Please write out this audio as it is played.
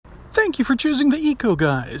Thank you for choosing the Eco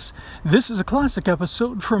Guys. This is a classic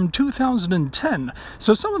episode from 2010,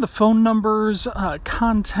 so some of the phone numbers,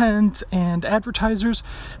 content, and advertisers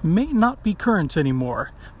may not be current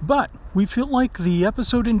anymore. But we feel like the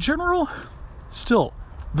episode in general, still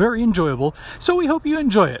very enjoyable, so we hope you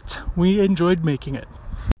enjoy it. We enjoyed making it.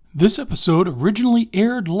 This episode originally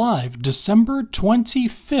aired live December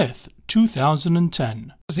 25th,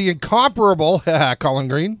 2010. The incomparable Colin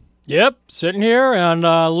Green. Yep, sitting here and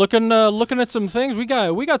looking at some things. We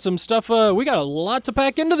got some stuff. We got a lot to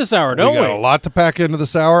pack into this hour, don't we? We got a lot to pack into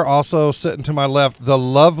this hour. Also sitting to my left, the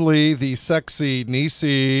lovely, the sexy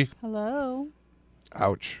Nisi. Hello.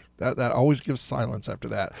 Ouch. That always gives silence after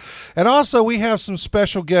that. And also, we have some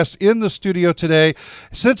special guests in the studio today.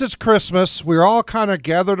 Since it's Christmas, we're all kind of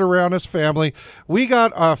gathered around as family. We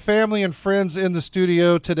got our family and friends in the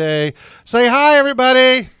studio today. Say hi,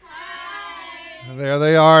 everybody. Hi. There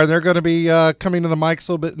they are. They're going to be coming to the mics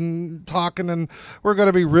a little bit and talking, and we're going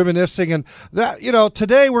to be reminiscing. And that,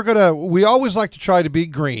 today we always like to try to be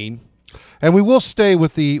green, and we will stay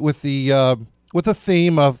with the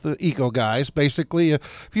theme of the Eco Guys. Basically,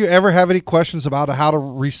 if you ever have any questions about how to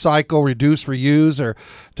recycle, reduce, reuse, or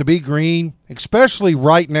to be green, especially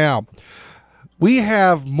right now, we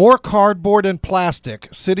have more cardboard and plastic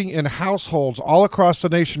sitting in households all across the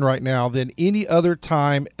nation right now than any other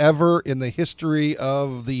time ever in the history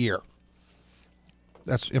of the year.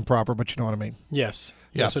 That's improper, but you know what I mean. Yes.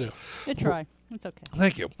 Yes. I do. Good try. It's okay.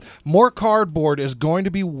 Thank you. More cardboard is going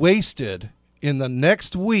to be wasted in the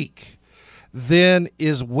next week than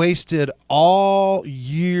is wasted all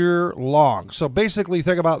year long. So basically,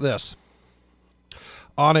 think about this.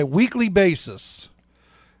 On a weekly basis,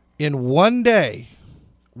 in one day,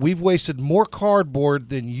 we've wasted more cardboard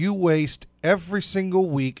than you waste every single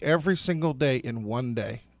week, every single day in one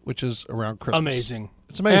day, which is around Christmas. Amazing.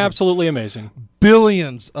 It's amazing. Absolutely amazing.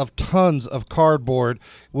 Billions of tons of cardboard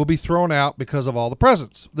will be thrown out because of all the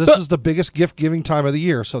presents. This is the biggest gift-giving time of the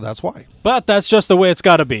year, so that's why. But that's just the way it's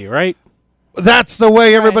got to be, right? That's the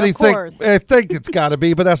way everybody Right, think it's got to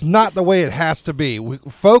be, but that's not the way it has to be.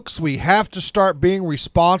 Folks, we have to start being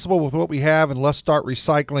responsible with what we have, and let's start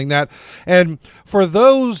recycling that. And for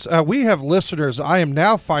those, we have listeners, I am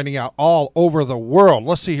now finding out, all over the world.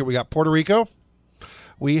 Let's see here. We got Puerto Rico.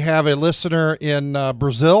 We have a listener in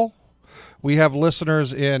Brazil. We have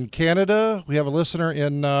listeners in Canada. We have a listener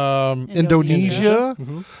in Indonesia.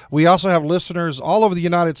 Mm-hmm. We also have listeners all over the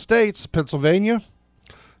United States, Pennsylvania,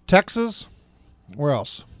 Texas. Where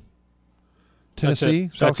else? Tennessee,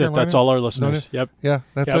 South That's it. Carolina? That's all our listeners. Yep. Yeah,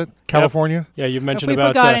 that's Yep. it. California. Yeah, you've mentioned If we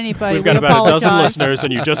about forgot anybody, we've got we about a dozen apologize. listeners,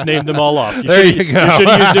 and you just named them all off. There you go. You should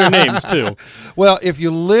use their names too. Well, if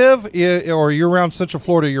you live or you're around Central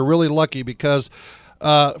Florida, you're really lucky because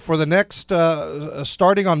for the next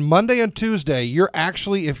starting on Monday and Tuesday, you're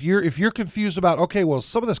actually if you're confused about, okay, well,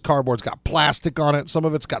 some of this cardboard's got plastic on it, some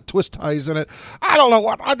of it's got twist ties in it. I don't know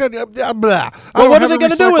what. Well, what are they going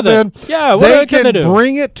to do with it? Yeah, what they can they do?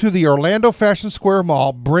 Bring it to the Orlando Fashion Square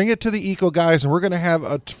Mall. Bring it to the Eco Guys, and we're going to have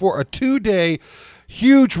for a 2-day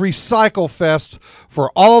huge recycle fest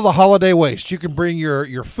for all of the holiday waste. You can bring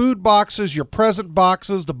your food boxes, your present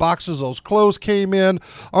boxes, the boxes those clothes came in,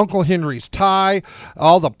 Uncle Henry's tie,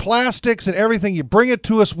 all the plastics and everything. You bring it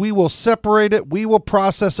to us. We will separate it. We will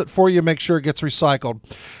process it for you, make sure it gets recycled.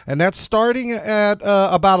 And that's starting at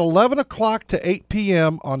about 11 o'clock to 8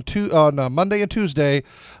 p.m. on Monday and Tuesday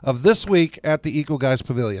of this week at the Eco Guys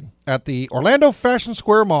Pavilion at the Orlando Fashion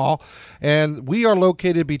Square Mall. And we are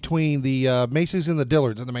located between the Macy's and the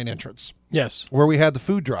Dillards in the main entrance. Yes. Where we had the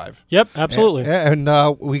food drive. Yep. Absolutely. And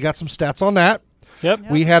we got some stats on that.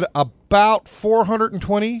 Yep. We had about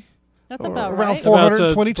 420. That's about around right.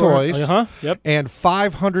 420 toys. Yep. And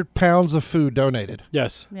 500 pounds of food donated.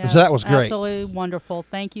 Yes. Yes, So that was great. Absolutely wonderful.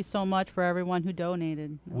 Thank you so much for everyone who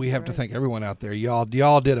donated. We have to thank everyone out there.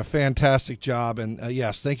 Y'all did a fantastic job. And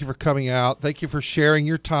yes, thank you for coming out. Thank you for sharing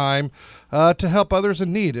your time to help others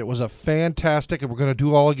in need. It was a fantastic, and we're going to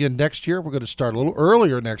do all again next year. We're going to start a little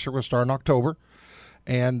earlier next year. We're going to start in October.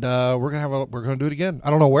 And we're gonna do it again. I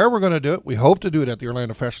don't know where we're gonna do it. We hope to do it at the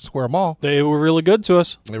Orlando Fashion Square Mall. They were really good to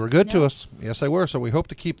us. They were good to us. Yes, they were. So we hope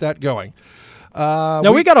to keep that going.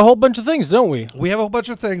 Now we got a whole bunch of things, don't we? We have a whole bunch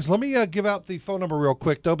of things. Let me give out the phone number real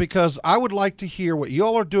quick, though, because I would like to hear what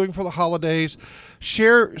y'all are doing for the holidays.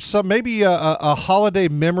 Share maybe a holiday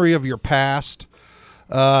memory of your past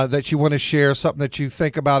that you want to share, something that you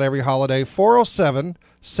think about every holiday.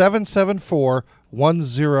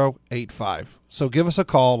 407-774-1085. So give us a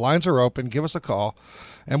call. Lines are open. Give us a call.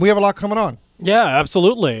 And we have a lot coming on. Yeah,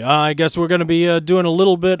 absolutely. I guess we're going to be doing a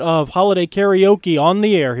little bit of holiday karaoke on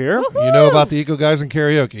the air here. You know about the Eco Guys and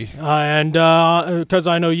karaoke. And because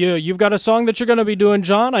I know you've got a song that you're going to be doing,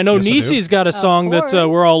 John. I know Yes, I do. Nisi's got a song that course.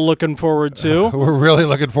 we're all looking forward to. We're really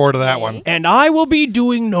looking forward to that one. And I will be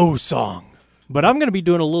doing no song. But I'm going to be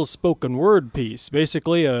doing a little spoken word piece,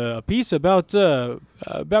 basically a piece about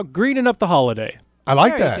greening up the holiday. I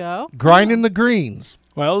like There you that. go. Grinding the greens.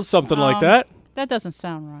 Well, something like that. That doesn't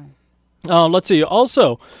sound right. Let's see.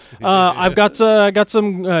 Also, I've got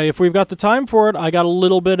some. If we've got the time for it, I got a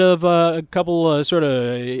little bit of a couple sort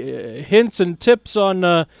of hints and tips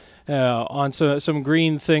on some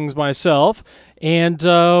green things myself. And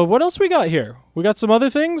what else we got here? We got some other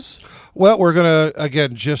things. Well, we're going to,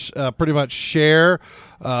 again, just pretty much share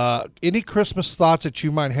any Christmas thoughts that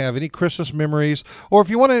you might have, any Christmas memories, or if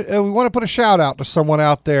you want to, we want to put a shout out to someone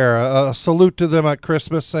out there, a salute to them at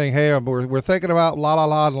Christmas saying, hey, we're thinking about la la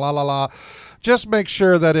la and la la la. Just make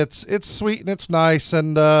sure that it's sweet and it's nice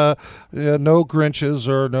and no Grinches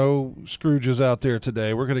or no Scrooges out there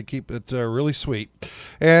today. We're going to keep it really sweet.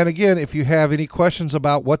 And again, if you have any questions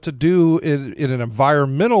about what to do in an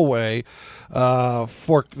environmental way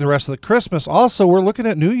for the rest of the Christmas, also we're looking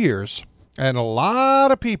at New Year's. And a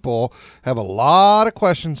lot of people have a lot of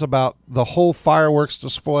questions about the whole fireworks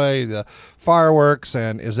display, the fireworks,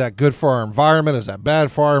 and is that good for our environment? Is that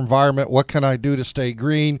bad for our environment? What can I do to stay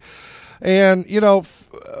green? And,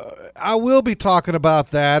 I will be talking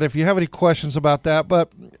about that if you have any questions about that.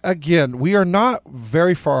 But again, we are not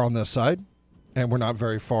very far on this side, and we're not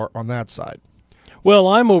very far on that side. Well,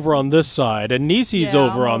 I'm over on this side, and Nisi's Yeah,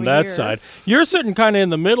 over I'm on over that here. side. You're sitting kind of in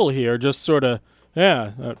the middle here, just sort of,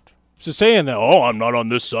 just saying that. Oh, I'm not on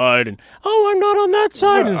this side, and oh, I'm not on that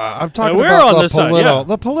side. And, I'm talking we're about on the, this side, yeah.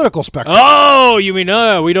 the political spectrum. Oh, you mean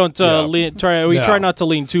we don't Yeah. try No. not to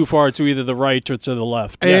lean too far to either the right or to the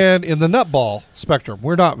left. And Yes. in the nutball spectrum,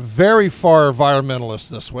 we're not very far environmentalists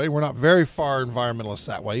this way. We're not very far environmentalists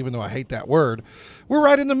that way, even though I hate that word. We're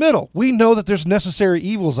right in the middle. We know that there's necessary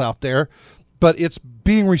evils out there, but it's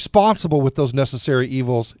being responsible with those necessary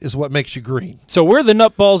evils is what makes you green. So we're the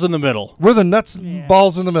nutballs in the middle. We're the nuts and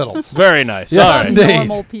balls in the middle. Very nice. Yes. All right. Indeed.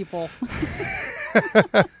 Normal people.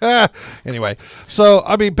 Anyway, so,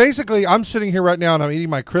 I mean, basically, I'm sitting here right now and I'm eating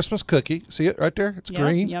my Christmas cookie. See it right there? It's Yeah,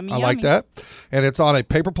 green. yummy, I like yummy. that. And it's on a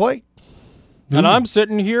paper plate. And I'm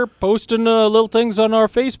sitting here posting little things on our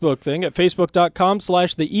Facebook thing at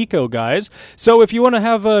facebook.com/theecoguys. So if you want to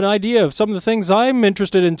have an idea of some of the things I'm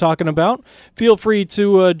interested in talking about, feel free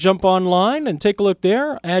to jump online and take a look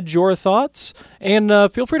there, add your thoughts, and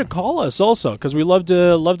feel free to call us also, because we love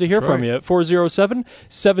to hear from right. you at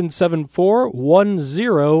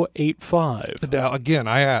 407-774-1085. Now, again,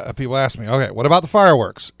 people ask me, okay, what about the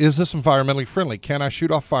fireworks? Is this environmentally friendly? Can I shoot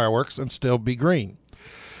off fireworks and still be green?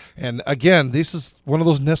 And again, this is one of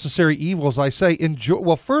those necessary evils. I say enjoy.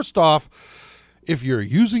 Well, first off, if you're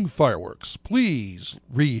using fireworks, please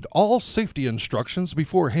read all safety instructions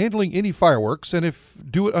before handling any fireworks, and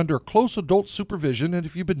do it under close adult supervision. And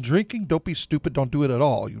if you've been drinking, don't be stupid. Don't do it at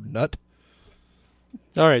all, you nut.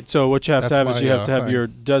 All right, so what you have That's to have is my, you have to have thing. your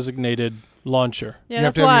designated launcher. Yeah, You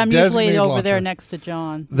have that's to have why your I'm usually designated over there launcher. next to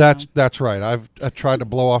John. That's right. I've tried to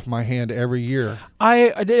blow off my hand every year.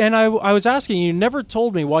 I was asking you, never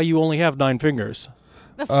told me why you only have 9 fingers.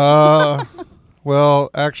 Well,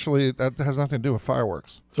 actually, that has nothing to do with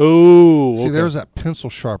fireworks. Oh, See, there was that pencil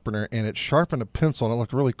sharpener, and it sharpened a pencil, and it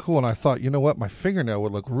looked really cool. And I thought, you know what, my fingernail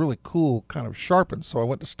would look really cool, kind of sharpened. So I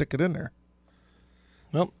went to stick it in there.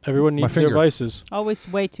 Well, everyone My needs their finger. vices. Always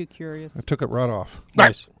way too curious. I took it right off.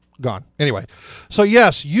 Nice. Gone. Anyway, so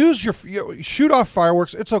yes, use shoot off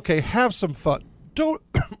fireworks. It's okay. Have some fun. Don't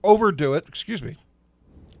overdo it. Excuse me.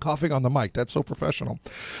 Coughing on the mic. That's so professional.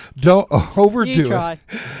 Don't overdo You try. it.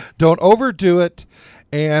 Don't overdo it,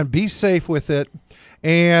 and be safe with it.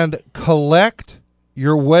 And collect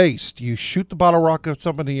your waste. You shoot the bottle rockets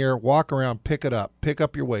up in the air, walk around, pick it up. Pick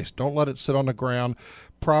up your waste. Don't let it sit on the ground.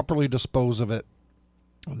 Properly dispose of it.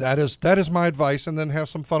 That is my advice. And then have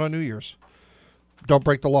some fun on New Year's. Don't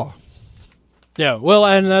break the law. Yeah, well,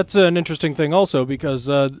 and that's an interesting thing also, because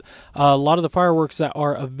a lot of the fireworks that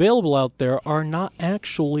are available out there are not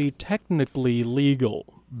actually technically legal.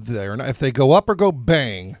 They're not, if they go up or go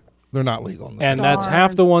bang, they're not legal. In this And country. that's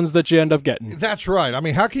half the ones that you end up getting. That's right. I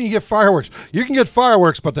mean, how can you get fireworks? You can get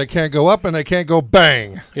fireworks, but they can't go up and they can't go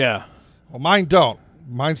bang. Yeah. Well, mine don't.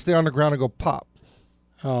 Mine stay on the ground and go pop.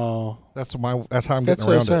 Oh, That's how I'm getting that's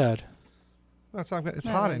so around it. sad. It's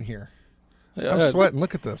hot in here. I'm Uh, sweating.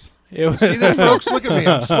 Look at this. it was- See this, folks? Look at me.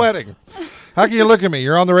 I'm sweating. How can you look at me?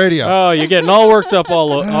 You're on the radio. Oh, you're getting all worked up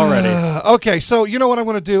already. Okay, so you know what I'm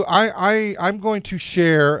going to do? I'm going to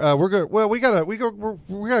share. We're going. Well, we got a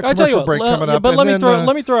commercial break coming up. But and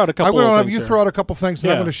let me throw out a couple. I'm going to have things you here. throw out a couple things,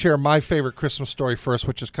 and I'm Yeah. going to share my favorite Christmas story first,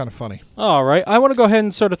 which is kind of funny. All right. I want to go ahead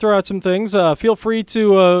and sort of throw out some things. Feel free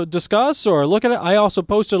to discuss or look at it. I also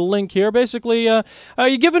posted a link here. Basically, you're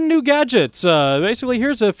given new gadgets. Basically,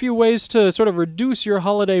 here's a few ways to sort of reduce your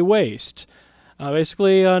holiday waste.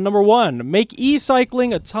 Number one, make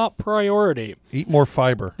e-cycling a top priority. Eat more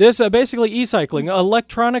fiber. This basically e-cycling,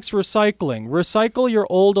 electronics recycling. Recycle your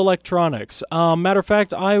old electronics. Matter of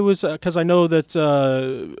fact, I was because I know that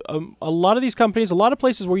a lot of these companies, a lot of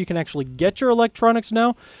places where you can actually get your electronics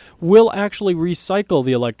now, will actually recycle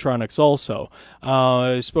the electronics also.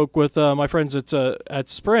 I spoke with my friends at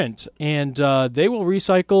Sprint, and they will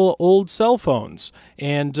recycle old cell phones.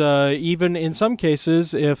 And even in some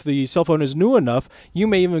cases, if the cell phone is new enough, you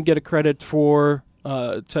may even get a credit for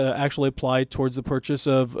to actually apply towards the purchase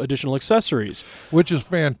of additional accessories. Which is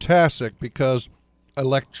fantastic because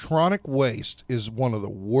electronic waste is the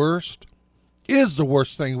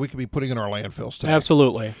worst thing we could be putting in our landfills today.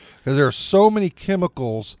 Absolutely. Because there are so many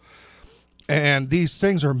chemicals, and these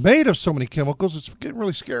things are made of so many chemicals, it's getting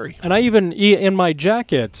really scary. And I even, in my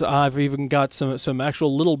jacket, I've even got some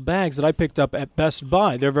actual little bags that I picked up at Best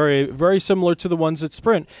Buy. They're very, very similar to the ones at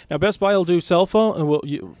Sprint. Now, Best Buy will do cell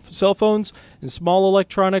phones and small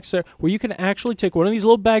electronics there, where you can actually take one of these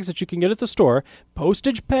little bags that you can get at the store,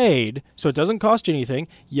 postage paid, so it doesn't cost you anything.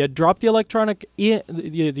 You drop the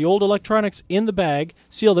the old electronics in the bag,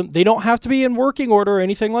 seal them. They don't have to be in working order or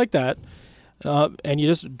anything like that. And you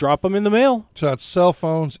just drop them in the mail. So that's cell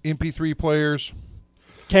phones, MP3 players,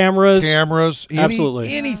 Cameras.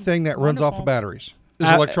 absolutely. Anything that runs off of batteries is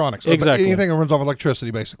electronics. Exactly. Anything that runs off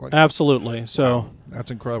electricity, basically. Absolutely. So Wow,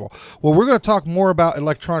 that's incredible. Well, we're going to talk more about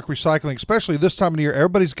electronic recycling, especially this time of the year.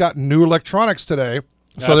 Everybody's got new electronics today,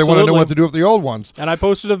 so they want to know what to do with the old ones. And I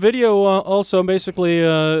posted a video also, basically.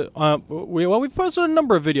 We've posted a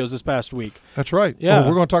number of videos this past week. That's right. Yeah. Well,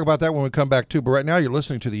 we're going to talk about that when we come back, too. But right now, you're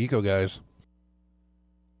listening to the Eco Guys.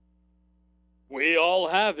 We all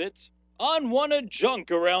have it. Unwanted junk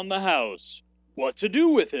around the house. What to do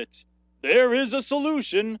with it? There is a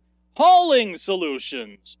solution. Hauling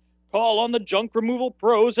Solutions. Call on the junk removal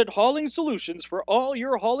pros at Hauling Solutions for all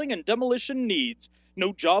your hauling and demolition needs.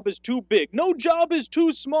 No job is too big. No job is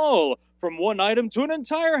too small. From one item to an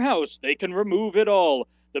entire house, they can remove it all.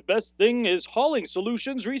 The best thing is Hauling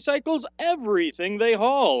Solutions recycles everything they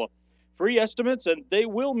haul. Free estimates, and they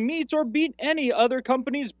will meet or beat any other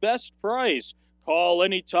company's best price. Call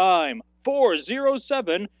anytime.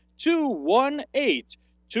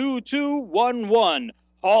 407-218-2211.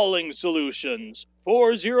 Hauling Solutions.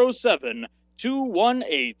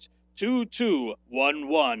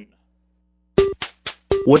 407-218-2211.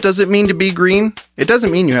 What does it mean to be green? It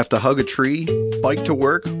doesn't mean you have to hug a tree, bike to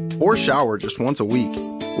work, or shower just once a week.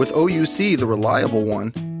 With OUC, the reliable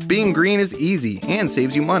one, being green is easy and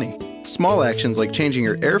saves you money. Small actions like changing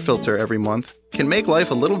your air filter every month can make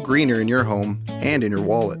life a little greener in your home and in your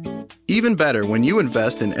wallet. Even better, when you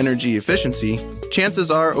invest in energy efficiency,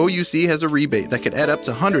 chances are OUC has a rebate that could add up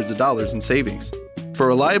to hundreds of dollars in savings. For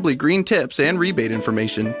reliably green tips and rebate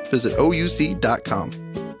information, visit OUC.com.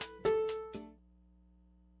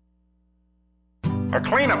 A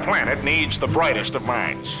cleaner planet needs the brightest of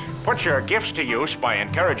minds. Put your gifts to use by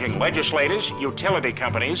encouraging legislators, utility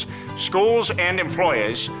companies, schools, and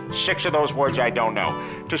employers, 6 of those words I don't know,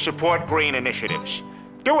 to support green initiatives.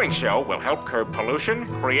 Doing so will help curb pollution,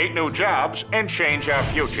 create new jobs, and change our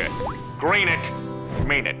future. Green it,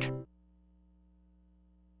 mean it.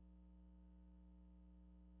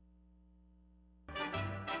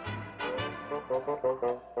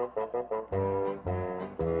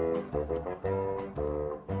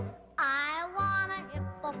 I want a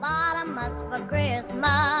hippopotamus for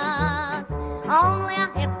Christmas. Only a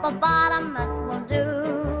hippopotamus will do.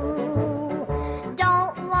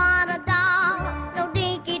 Don't want a doll, no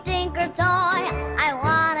dinky tinker toy. I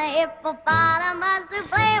want a hippopotamus to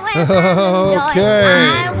play with and enjoy. Okay.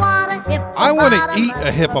 I want to eat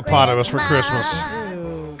a hippopotamus for Christmas.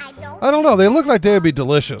 Ew. I don't know. They look like they would be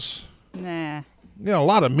delicious. Nah. You know, a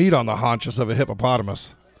lot of meat on the haunches of a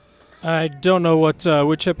hippopotamus. I don't know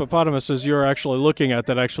which hippopotamuses you're actually looking at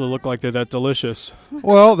that actually look like they're that delicious.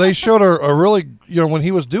 Well, they showed a really, when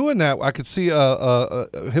he was doing that, I could see a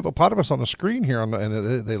hippopotamus on the screen here,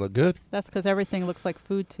 and they look good. That's because everything looks like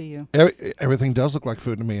food to you. Everything does look like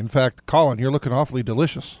food to me. In fact, Colin, you're looking awfully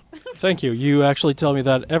delicious. thank you. You actually tell me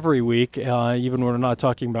that every week, even when we're not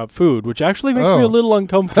talking about food, which actually makes me a little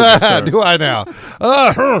uncomfortable. Sir. Do I now?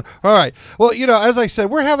 All right. Well, as I said,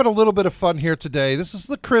 we're having a little bit of fun here today. This is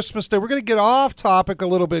the Christmas day. We're going to get off topic a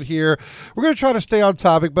little bit here. We're going to try to stay on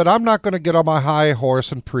topic, but I'm not going to get on my high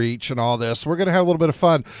horse and preach and all this. We're going to have a little bit of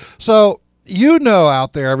fun. So,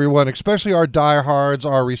 out there, everyone, especially our diehards,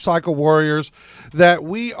 our recycle warriors, that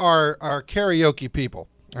we are karaoke people,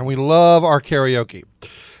 and we love our karaoke,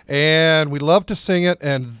 and we love to sing it.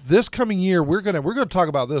 And this coming year, we're gonna talk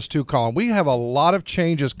about this too, Colin. We have a lot of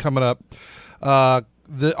changes coming up.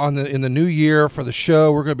 In the new year for the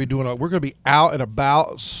show, we're going to be out and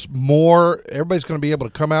about more. Everybody's going to be able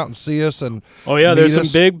to come out and see us. And there's some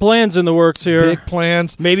big plans in the works here. Big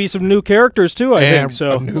plans, maybe some new characters too. I think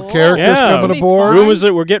so. New characters coming aboard. Rumors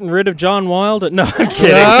that we're getting rid of John Wilde. No, I'm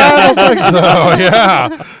kidding. I don't think so.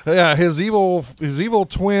 Yeah. His evil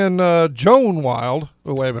twin Joan Wilde.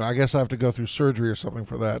 Oh, wait a minute. I guess I have to go through surgery or something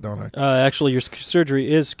for that, don't I? Actually, your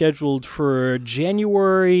surgery is scheduled for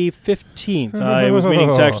January 15th. I was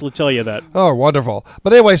meaning to actually tell you that. Oh, wonderful.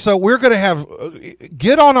 But anyway, so we're going to have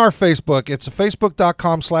get on our Facebook. It's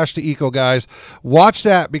facebook.com/theecoguys. Watch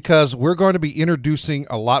that because we're going to be introducing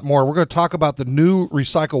a lot more. We're going to talk about the new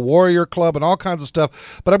Recycle Warrior Club and all kinds of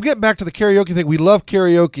stuff. But I'm getting back to the karaoke thing. We love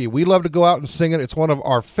karaoke. We love to go out and sing it. It's one of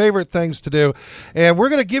our favorite things to do. And we're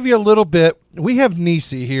going to give you a little bit. We have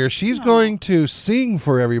Nisi here. She's going to sing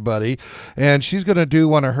for everybody, and she's going to do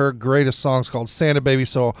one of her greatest songs called Santa Baby.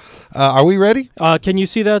 So are we ready? Can you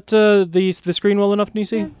see that the screen well enough,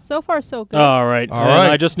 Nisi? Yeah, so far, so good. All right. All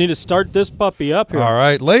right. I just need to start this puppy up here. All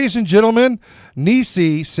right. Ladies and gentlemen,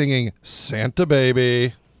 Nisi singing Santa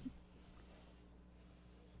Baby.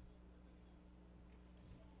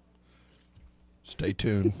 Stay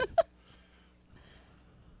tuned.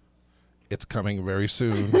 It's coming very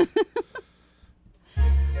soon.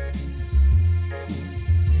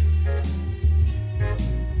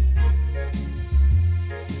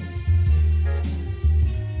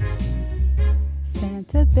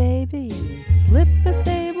 Santa baby, slip a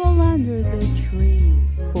sable under the tree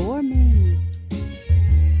for me.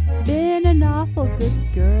 Been an awful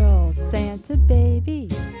good girl, Santa baby,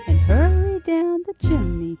 and hurry down the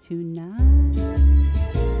chimney tonight.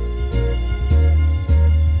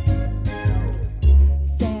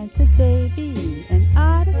 Santa baby, an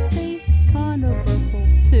outer space carnival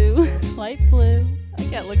too, light blue. I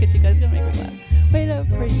can't look at you guys, gonna make me laugh. Wait up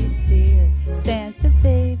for you, dear, Santa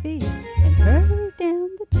baby, and hurry down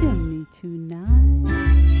the chimney tonight.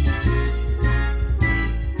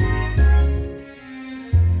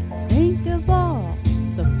 Think of all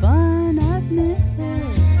the fun I've missed.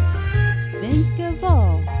 Think of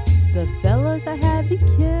all the fellas I haven't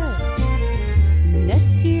kissed.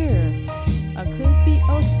 Next year, I could be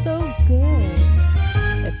oh so good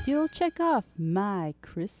if you'll check off my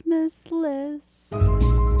Christmas list.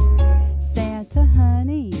 Santa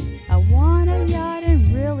honey, I want a yacht,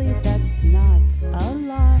 and really that's not a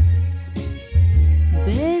lot.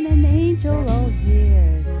 Been an angel all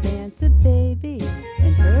year, Santa baby,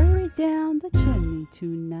 and hurry down the chimney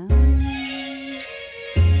tonight.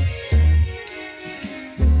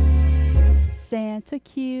 Santa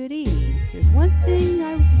cutie, there's one thing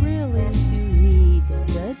I really do need,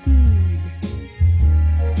 the deed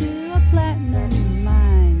to a platinum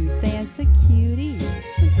mine, Santa cutie,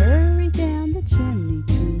 and hurry down the chimney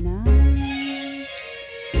tonight.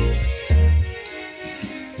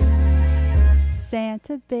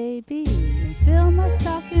 Santa baby, and fill my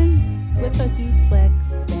stocking with a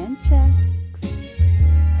duplex and checks.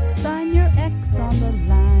 Sign your X on the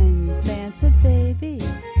line, Santa baby,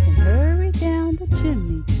 and hurry down the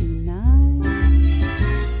chimney tonight.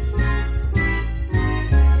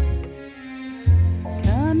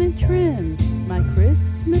 Come and trim my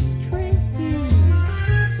Christmas tree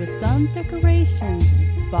with some decorations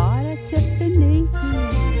bought at Tiffany.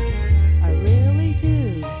 I really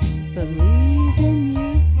do believe in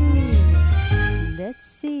you. Let's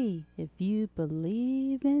see if you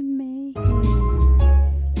believe in me.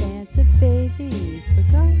 Santa baby,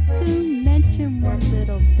 forgot to mention one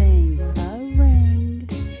little thing, a ring.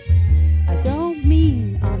 I don't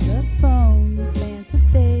mean on the phone, Santa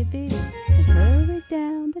baby, and hurry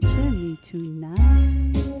down the chimney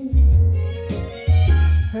tonight.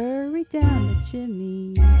 Hurry down the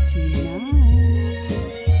chimney tonight.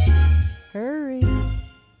 Hurry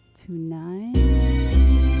tonight.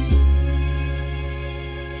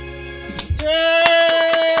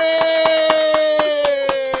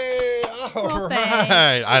 All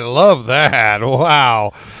right. I love that.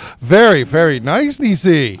 Wow. Very, very nice,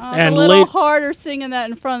 Nisi. And a little harder singing that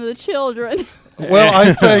in front of the children. Well,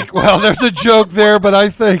 I think, there's a joke there, but I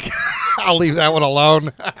think I'll leave that one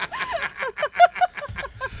alone.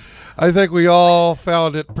 I think we all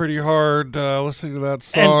found it pretty hard listening to that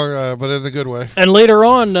song, but in a good way. And later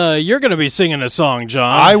on, you're going to be singing a song,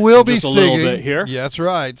 John. I will be just singing. a little bit here. Yeah, that's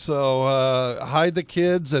right. So hide the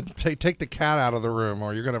kids and take the cat out of the room,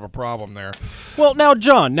 or you're going to have a problem there. Well, now,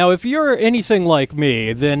 John, if you're anything like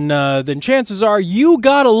me, then chances are you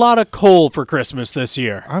got a lot of coal for Christmas this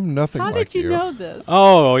year. I'm nothing How like did you know this?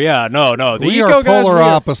 Oh, yeah, no. The We Eco are guys, polar we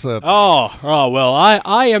are- opposites. Oh, well,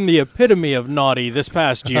 I am the epitome of naughty this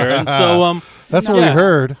past year, and so That's what yes, we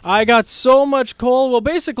heard. I got so much coal. Well,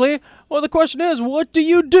 basically, the question is, what do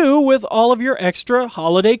you do with all of your extra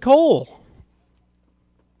holiday coal?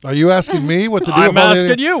 Are you asking me what to do? I'm with all the-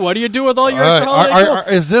 asking you. What do you do with all your All right. extra holiday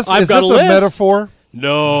coal? Is this I've is got this a a list. metaphor?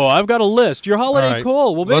 No, I've got a list. Your holiday All right.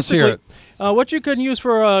 coal. Well, Let's hear basically, what you can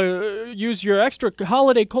use your extra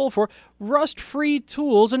holiday coal for: rust-free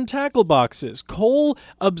tools and tackle boxes. Coal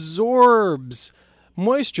absorbs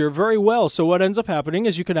moisture very well, so what ends up happening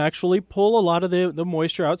is you can actually pull a lot of the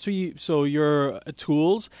moisture out, so your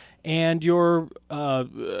tools and your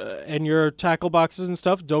tackle boxes and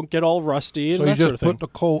stuff don't get all rusty and So you that sort just of thing. put the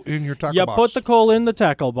coal in your tackle Yeah, box. put the coal in the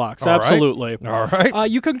tackle box. All right. Absolutely. All right.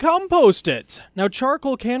 You can compost it. Now,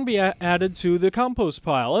 charcoal can be added to the compost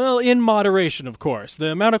pile, well, in moderation, of course.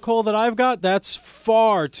 The amount of coal that I've got, that's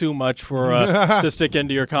far too much for to stick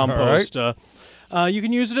into your compost. You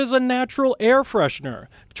can use it as a natural air freshener.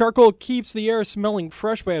 Charcoal keeps the air smelling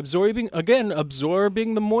fresh by absorbing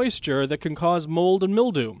the moisture that can cause mold and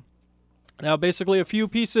mildew. Now, basically, a few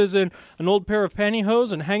pieces in an old pair of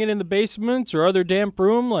pantyhose and hang it in the basement or other damp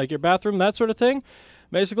room, like your bathroom, that sort of thing.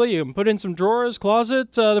 Basically, you can put in some drawers,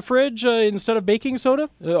 closet, the fridge, instead of baking soda.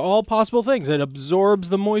 All possible things. It absorbs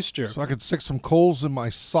the moisture. So I could stick some coals in my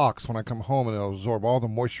socks when I come home, and it'll absorb all the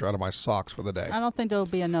moisture out of my socks for the day. I don't think there'll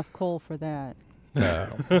be enough coal for that.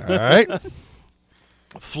 All right.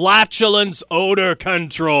 Flatulence odor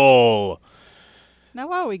control. Now,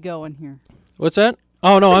 where are we going here? What's that?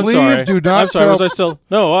 Oh, no, I'm Please sorry. do not I'm sorry. tell- Was I still?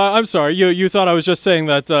 No, I'm sorry. You thought I was just saying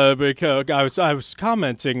that because I was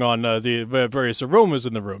commenting on the various aromas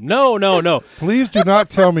in the room. No. Please do not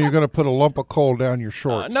tell me you're going to put a lump of coal down your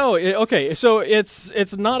shorts. No. Okay. So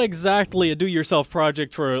it's not exactly a do-yourself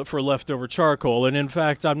project for leftover charcoal, and in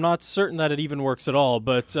fact, I'm not certain that it even works at all.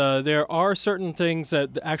 But there are certain things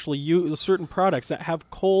that actually use certain products that have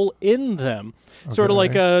coal in them, sort of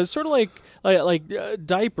like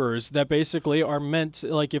diapers that basically are meant,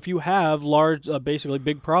 like if you have large, basically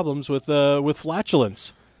big problems with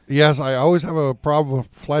flatulence. Yes, I always have a problem with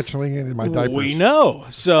flatulating in my diapers. We know.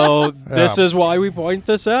 So this is why we point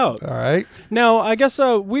this out. All right. Now, I guess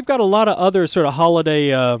we've got a lot of other sort of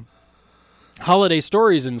holiday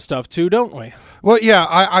stories and stuff too, don't we? Well, yeah,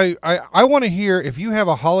 I want to hear if you have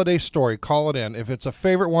a holiday story, call it in. If it's a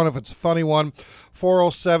favorite one, if it's a funny one,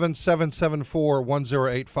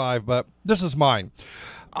 407-774-1085. But this is mine.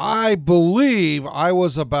 I believe I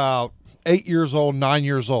was about 9 years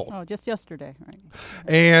old. Oh, just yesterday, right?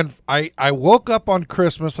 And I woke up on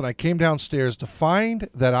Christmas and I came downstairs to find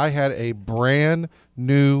that I had a brand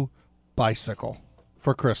new bicycle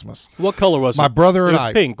for Christmas. What color was it? My brother and It was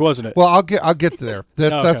I. pink, wasn't it? Well, I'll get there.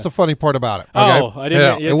 That's the funny part about it. Okay? Oh, I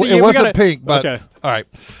didn't- yeah, see, it we wasn't gotta- pink, but okay. all right.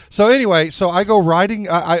 So anyway, I go riding.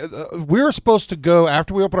 We were supposed to go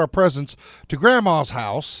after we open our presents to Grandma's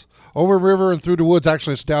house over a river and through the woods.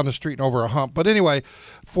 Actually, it's down the street and over a hump. But anyway,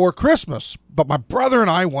 for Christmas. But my brother and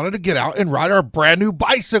I wanted to get out and ride our brand new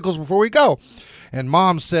bicycles before we go. And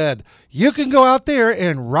Mom said, you can go out there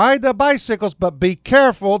and ride the bicycles, but be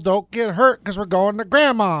careful. Don't get hurt because we're going to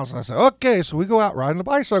Grandma's. And I said, okay. So we go out riding the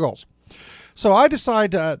bicycles. So I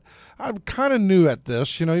decided that I'm kind of new at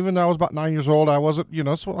this. Even though I was about 9 years old, I wasn't,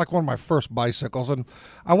 it's like one of my first bicycles. And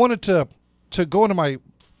I wanted to go into my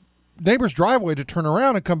neighbor's driveway to turn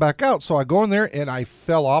around and come back out. So I go in there and I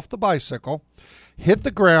fell off the bicycle, hit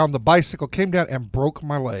the ground. The bicycle came down and broke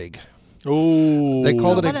my leg. Ooh. They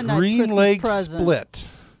called it What a a nice green Christmas leg present. split.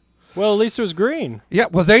 Well, at least it was green. Yeah,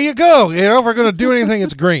 well, there you go. If we're going to do anything,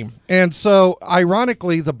 it's green. And so,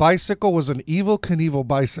 ironically, the bicycle was an Evel Knievel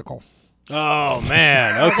bicycle. Oh,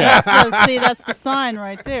 man. Okay. That's the sign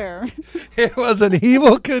right there. It was an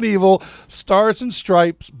Evel Knievel Stars and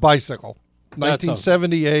Stripes bicycle. That sounds-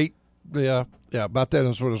 1978. Yeah, about then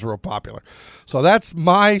is when it was real popular. So that's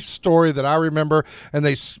my story that I remember. And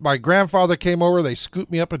my grandfather came over. They scooped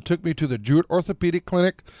me up and took me to the Jewett Orthopedic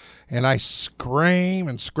Clinic. And I scream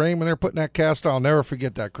and they're putting that cast on. I'll never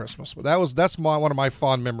forget that Christmas. But that's one of my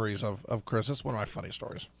fond memories of Christmas. One of my funny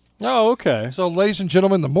stories. Oh, okay. So, ladies and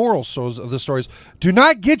gentlemen, the morals of the stories: do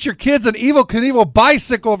not get your kids an Evel Knievel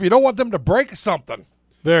bicycle if you don't want them to break something.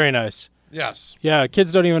 Very nice. Yes. Yeah,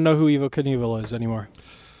 kids don't even know who Evel Knievel is anymore.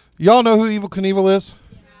 Y'all know who Evel Knievel is?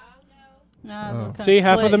 See,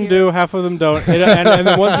 half of them do, half of them don't. And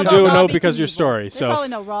the ones who do know because of your story. They So probably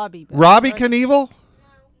know Robbie. But Robbie Knievel?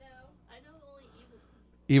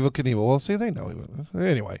 Evel Knievel. Well, see, they know him.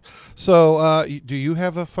 Anyway, so do you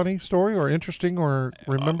have a funny story or interesting or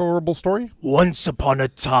memorable story? once upon a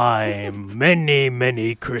time, many,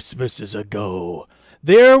 many Christmases ago,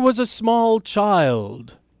 there was a small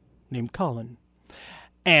child named Colin.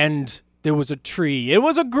 And there was a tree. It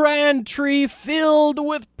was a grand tree filled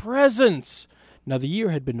with presents. Now, the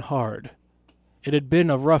year had been hard. It had been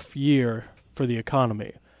a rough year for the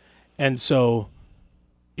economy. And so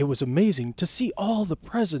it was amazing to see all the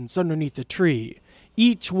presents underneath the tree,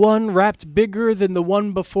 each one wrapped bigger than the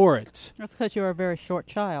one before it. That's because you're a very short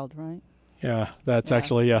child, right? Yeah, that's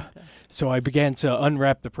actually, yeah. Okay. So I began to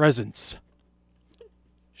unwrap the presents.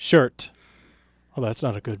 Shirt. Oh, that's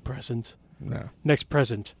not a good present. No. Next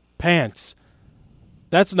present. Pants.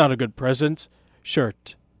 That's not a good present.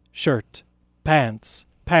 Shirt. Shirt. Pants.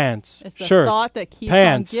 Pants. It's the shirt. thought that keeps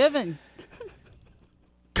pants. on giving.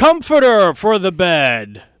 Comforter for the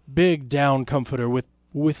bed. Big down comforter with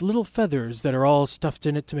little feathers that are all stuffed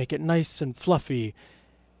in it to make it nice and fluffy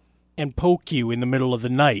and poke you in the middle of the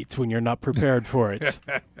night when you're not prepared for it.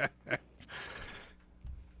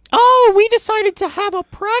 Oh, we decided to have a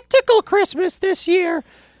practical Christmas this year,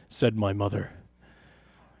 said my mother.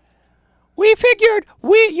 We figured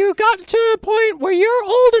you got to a point where you're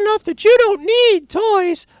old enough that you don't need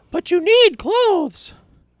toys, but you need clothes.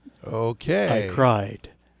 Okay. I cried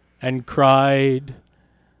and cried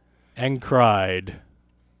and cried.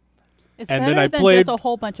 It's And better then I than played- just a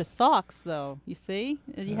whole bunch of socks, though. You see?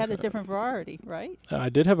 You had a different variety, right? I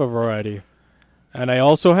did have a variety. And I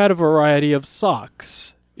also had a variety of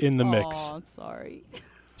socks in the mix. Oh, I'm sorry.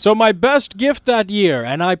 So my best gift that year,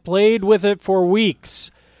 and I played with it for weeks,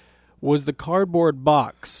 was the cardboard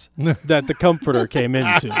box that the comforter came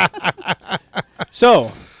into.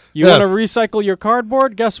 So, you Yes. want to recycle your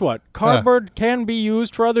cardboard? Guess what? Cardboard can be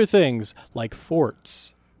used for other things, like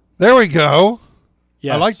forts. There we go.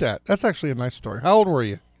 Yes. I like that. That's actually a nice story. How old were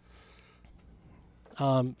you?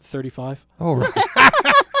 35. Oh, right.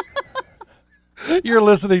 You're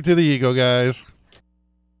listening to the Ego Guys.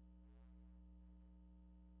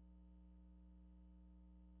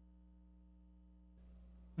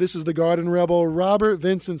 This is the Garden Rebel, Robert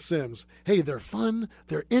Vincent Sims. Hey, they're fun,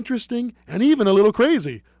 they're interesting, and even a little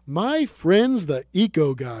crazy. My friends, the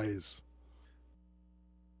Eco Guys.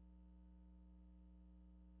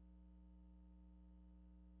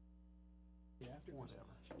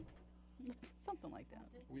 Something like that.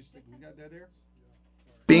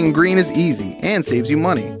 Being green is easy and saves you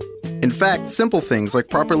money. In fact, simple things like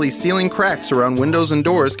properly sealing cracks around windows and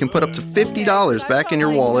doors can put up to $50 back in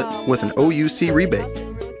your wallet with an OUC rebate.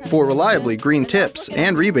 For reliably green tips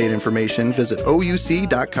and rebate information, visit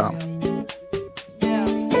OUC.com.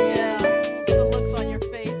 Yeah. The looks on your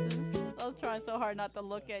faces. I was trying so hard not to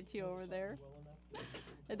look at you over there.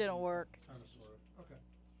 It didn't work.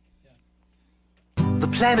 The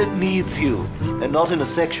planet needs you, and not in a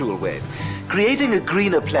sexual way. Creating a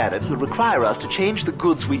greener planet will require us to change the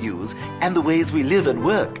goods we use and the ways we live and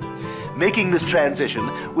work. Making this transition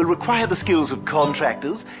will require the skills of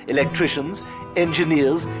contractors, electricians,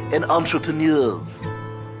 engineers, and entrepreneurs.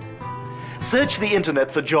 Search the internet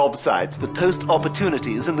for job sites that post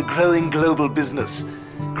opportunities in the growing global business.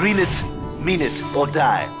 Green it, mean it, or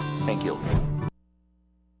die. Thank you.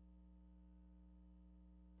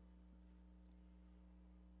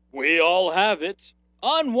 We all have it.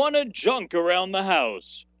 Unwanted junk around the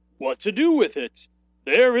house. What to do with it?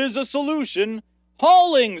 There is a solution.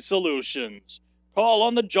 Hauling Solutions. Call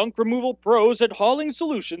on the junk removal pros at Hauling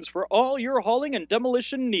Solutions for all your hauling and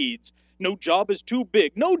demolition needs. No job is too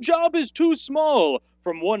big. No job is too small.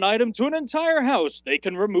 From one item to an entire house, they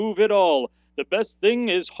can remove it all. The best thing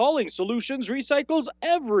is Hauling Solutions recycles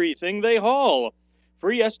everything they haul.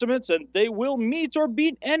 Free estimates, and they will meet or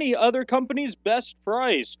beat any other company's best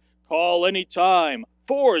price. Call anytime.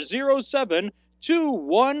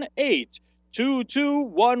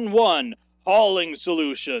 407-218-2211. Hauling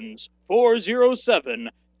Solutions.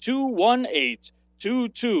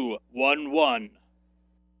 407-218-2211.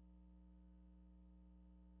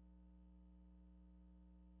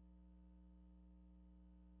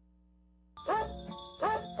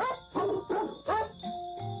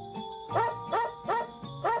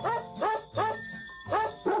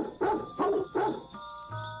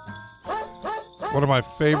 One of my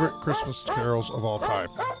favorite Christmas carols of all time.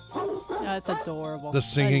 That's adorable. The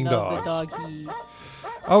Singing I love Dogs. The doggies.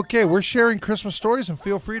 Okay, we're sharing Christmas stories, and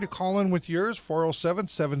feel free to call in with yours,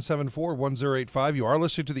 407-774-1085. You are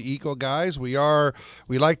listening to the Eco Guys. We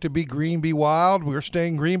like to be green, be wild. We're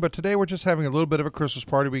staying green, but today we're just having a little bit of a Christmas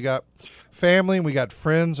party. We got family, and we got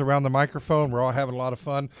friends around the microphone. We're all having a lot of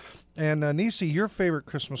fun. And Nisi, your favorite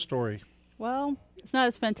Christmas story? Well, it's not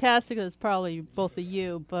as fantastic as probably both of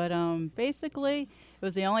you, but basically, it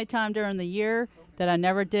was the only time during the year that I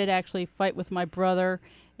never did actually fight with my brother.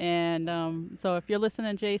 And so if you're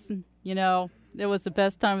listening, Jason, you know, it was the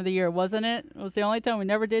best time of the year, wasn't it? It was the only time we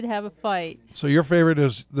never did have a fight. So your favorite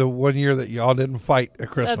is the one year that y'all didn't fight at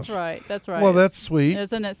Christmas. That's right. That's right. Well, that's sweet.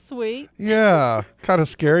 Isn't it sweet? Yeah. Kind of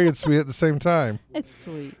scary and sweet at the same time. It's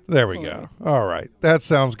sweet. There we go. All right. That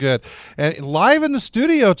sounds good. And live in the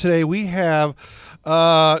studio today, we have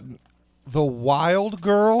the Wild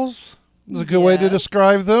Girls. Is a good way to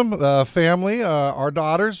describe them. Family, our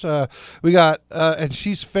daughters. We got, and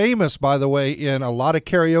she's famous, by the way, in a lot of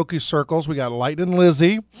karaoke circles. We got Lightning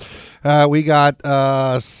Lizzie. We got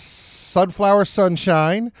Sunflower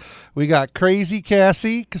Sunshine. We got Crazy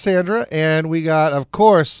Cassie, Cassandra. And we got, of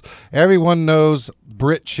course, everyone knows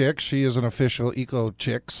Brit Chick. She is an official Eco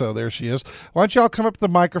Chick, so there she is. Why don't y'all come up to the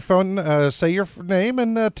microphone, say your name,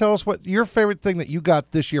 and tell us what your favorite thing that you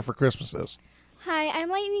got this year for Christmas is. Hi, I'm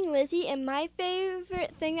Lightning Lizzie, and my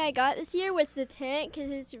favorite thing I got this year was the tent because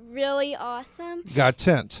it's really awesome. You got a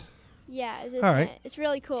tent. Yeah, it's a All tent. right. It's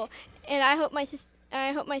really cool, and I hope my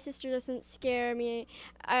sister doesn't scare me.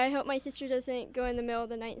 I hope my sister doesn't go in the middle of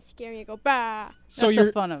the night and scare me and go bah. So That's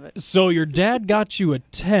the fun of it. So your dad got you a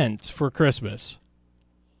tent for Christmas.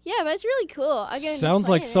 Yeah, but it's really cool. Sounds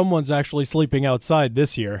like someone's actually sleeping outside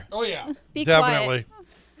this year. Oh yeah, Be definitely.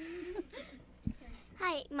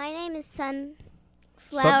 Hi, my name is Sunflower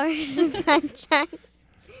Sunshine.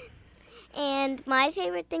 And my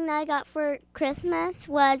favorite thing that I got for Christmas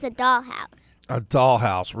was a dollhouse. A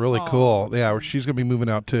dollhouse, really cool. Yeah, she's gonna be moving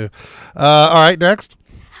out too. All right, next.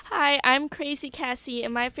 Hi, I'm Crazy Cassie,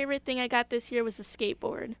 and my favorite thing I got this year was a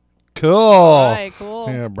skateboard. Cool. All right, cool.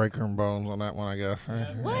 Yeah, break her bones on that one, I guess.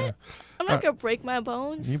 What? I'm not gonna break my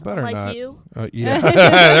bones. You better like not. you. Yeah,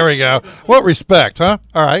 there we go. What respect, huh?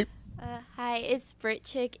 All right. Hi, it's Brit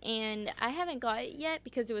Chick, and I haven't got it yet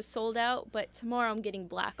because it was sold out, but tomorrow I'm getting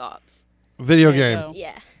Black Ops. Video game.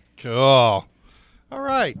 Yeah. Cool. All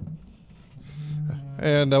right.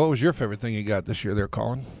 And what was your favorite thing you got this year there,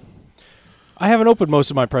 Colin? I haven't opened most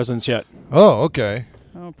of my presents yet. Oh, okay.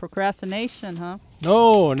 Oh, procrastination, huh?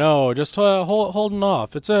 No, just holding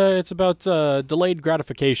off. It's about delayed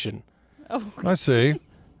gratification. Oh, I see.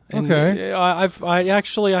 And Okay. I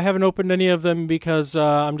haven't opened any of them because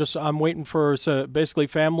I'm waiting for basically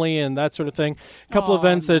family and that sort of thing. A couple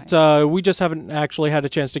events that we just haven't actually had a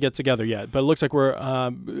chance to get together yet. But it looks like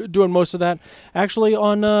we're doing most of that actually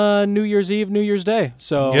on New Year's Eve, New Year's Day.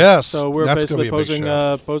 So Yes, so we're that's basically gonna be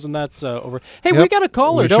a big posing that over. Hey, Yep, we got a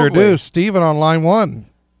caller, we don't sure we? do. Stephen on line 1.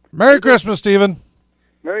 Merry Christmas, Stephen.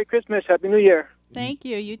 Merry Christmas. Happy New Year. Thank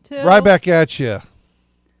you. You too. Right back at you.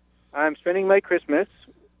 I'm spending my Christmas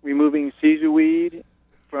removing seaweed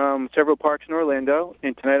from several parks in Orlando,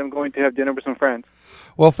 and tonight I'm going to have dinner with some friends.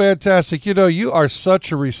 Well, fantastic. You know, you are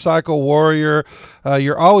such a recycle warrior.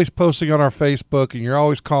 You're always posting on our Facebook, and you're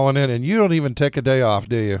always calling in, and you don't even take a day off,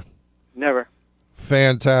 do you? Never.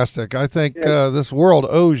 Fantastic. I think this world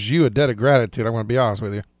owes you a debt of gratitude. I'm going to be honest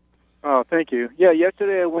with you. Oh, thank you. Yeah,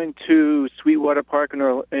 yesterday I went to Sweetwater Park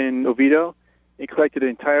in Oviedo and collected an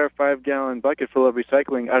entire 5-gallon bucket full of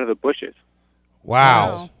recycling out of the bushes.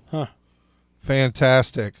 Wow. Huh.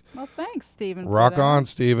 Fantastic. Well, thanks, Stephen. for Rock that. on,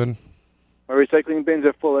 Stephen. My recycling bins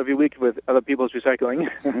are full every week with other people's recycling.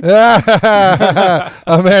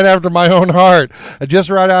 A man after my own heart. Just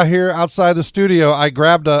right out here outside the studio, I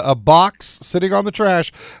grabbed a box sitting on the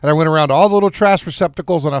trash, and I went around all the little trash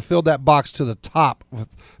receptacles, and I filled that box to the top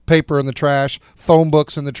with paper in the trash, phone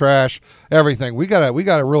books in the trash, everything. We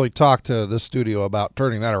gotta really talk to this studio about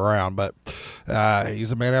turning that around. But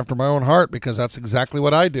he's a man after my own heart because that's exactly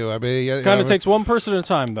what I do. I mean, Kind of takes one person at a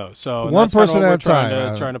time, though. So one that's kinda person what we're at a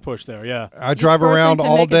time. trying to push there. Yeah. I drive around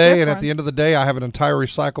all day, and at the end of the day, I have an entire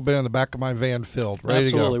recycle bin in the back of my van filled, ready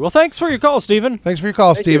Absolutely. to go. Well, thanks for your call, Stephen. Thanks for your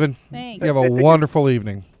call, Stephen. Thanks. You have a wonderful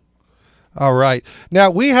evening. All right. Now,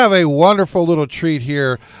 we have a wonderful little treat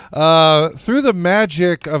here. Through the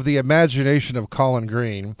magic of the imagination of Colin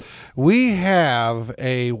Green, we have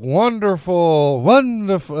a wonderful,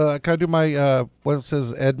 can I do my, what says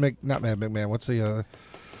not Ed McMahon, what's the,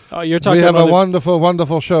 you're talking we have about a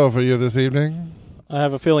wonderful show for you this evening. I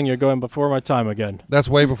have a feeling you're going before my time again. That's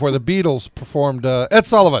way before the Beatles performed Ed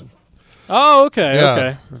Sullivan. Oh, okay, Yeah.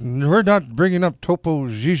 okay. We're not bringing up Topo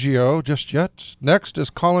Gigio just yet. Next is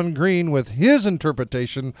Colin Green with his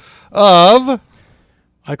interpretation of...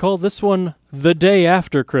 I call this one The Day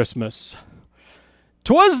After Christmas.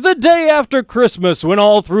 'Twas the day after Christmas when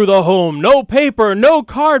all through the home, no paper, no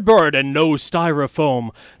cardboard, and no styrofoam.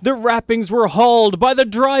 The wrappings were hauled by the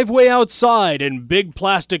driveway outside in big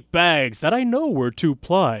plastic bags that I know were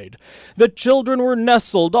two-plied. The children were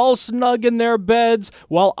nestled all snug in their beds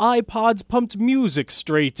while iPods pumped music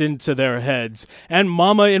straight into their heads. And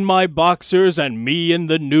Mama in my boxers and me in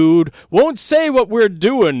the nude won't say what we're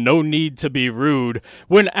doing, no need to be rude.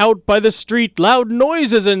 When out by the street loud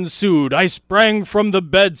noises ensued, I sprang from the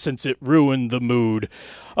bed since it ruined the mood.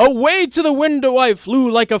 Away to the window I flew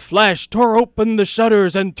like a flash, tore open the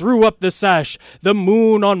shutters and threw up the sash. The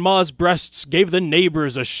moon on Ma's breasts gave the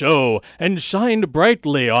neighbors a show and shined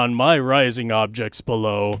brightly on my rising objects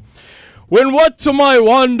below. When what to my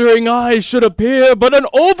wandering eyes should appear but an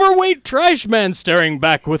overweight trash man staring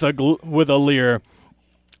back with a leer.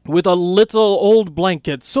 With a little old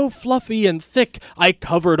blanket so fluffy and thick, I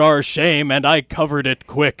covered our shame and I covered it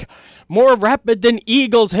quick. More rapid than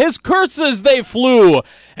eagles, his curses they flew,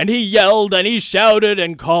 and he yelled and he shouted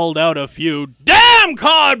and called out a few. Damn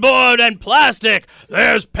cardboard and plastic!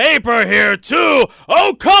 There's paper here too!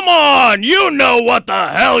 Oh, come on! You know what the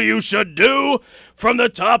hell you should do! From the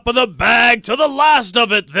top of the bag to the last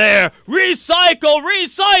of it there! Recycle,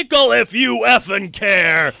 recycle if you effing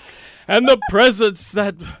care! And the presents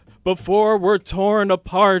that before were torn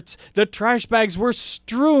apart, the trash bags were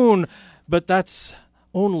strewn, but that's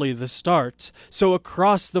only the start. So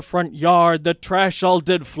across the front yard the trash all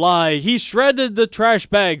did fly. He shredded the trash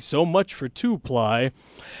bags, so much for two-ply.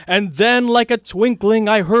 And then like a twinkling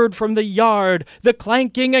I heard from the yard the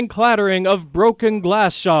clanking and clattering of broken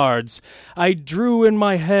glass shards. I drew in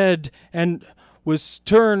my head and was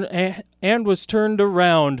turned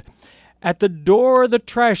around. At the door the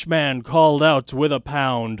trash man called out with a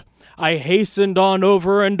pound. I hastened on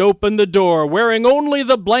over and opened the door, wearing only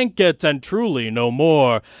the blanket and truly no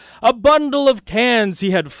more. A bundle of cans he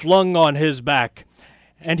had flung on his back,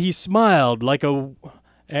 and he smelled like a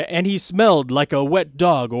wet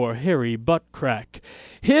dog or hairy butt crack.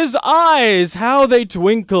 His eyes, how they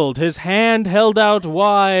twinkled, his hand held out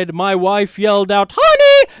wide. My wife yelled out,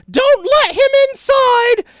 "Honey, don't let him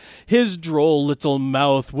inside!" His droll little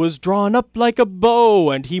mouth was drawn up like a bow,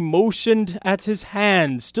 and he motioned at his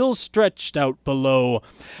hand still stretched out below.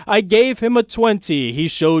 I gave him a 20, he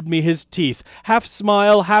showed me his teeth, half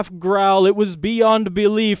smile, half growl, it was beyond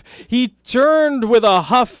belief. He turned with a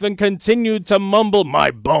huff and continued to mumble, "My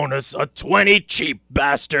bonus, a 20, cheap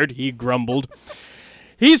bastard," he grumbled.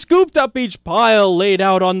 He scooped up each pile laid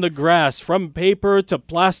out on the grass, from paper to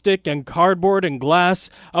plastic and cardboard and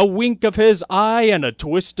glass. A wink of his eye and a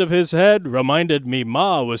twist of his head reminded me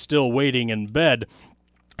Ma was still waiting in bed.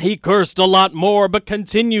 He cursed a lot more, but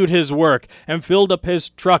continued his work and filled up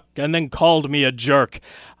his truck and then called me a jerk.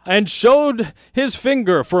 And showed his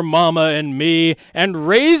finger for Mama and me, and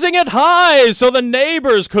raising it high so the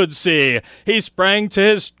neighbors could see, he sprang to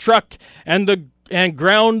his truck and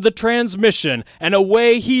ground the transmission, and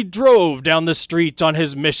away he drove down the street on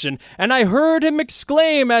his mission. And I heard him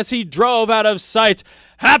exclaim as he drove out of sight,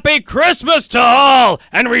 "Happy Christmas to all,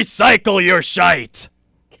 and recycle your shite!"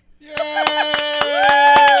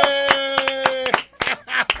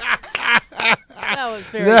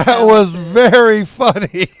 That was very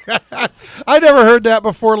funny. I never heard that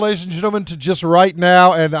before, ladies and gentlemen, to just right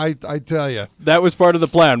now, and I tell you. That was part of the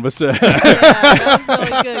plan. Was to that was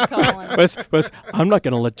really good, Colin. was I'm not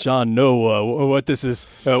going to let John know what this is,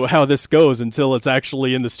 how this goes until it's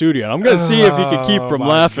actually in the studio. I'm going to see if he can keep from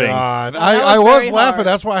laughing. God. I was laughing.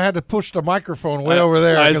 That's why I had to push the microphone way over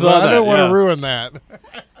there. I saw that, I didn't want yeah. to ruin that.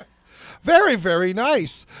 Very, very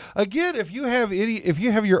nice. Again, if you have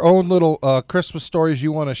your own little Christmas stories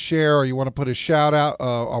you want to share, or you want to put a shout out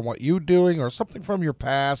on what you're doing, or something from your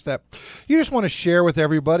past that you just want to share with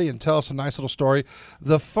everybody and tell us a nice little story,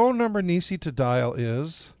 the phone number, Nisi, to dial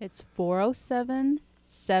is? It's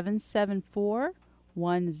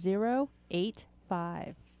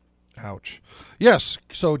 407-774-1085. Ouch. Yes,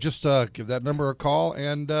 so just give that number a call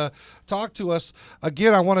and talk to us.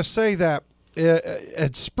 Again, I want to say that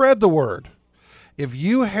spread the word. If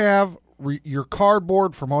you have your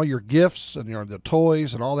cardboard from all your gifts and the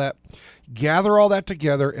toys and all that, gather all that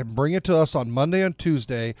together and bring it to us on Monday and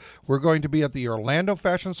Tuesday. We're going to be at the Orlando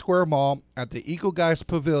Fashion Square Mall at the Eco Guys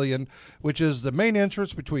Pavilion, which is the main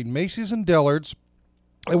entrance between Macy's and Dillard's.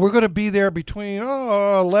 And we're going to be there between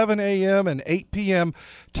 11 a.m. and 8 p.m.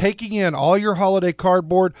 taking in all your holiday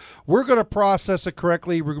cardboard. We're going to process it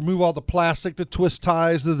correctly, remove all the plastic, the twist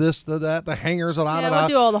ties, the this, the that, the hangers, and on and on. We'll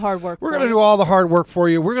do all the hard work. We're going to do all the hard work for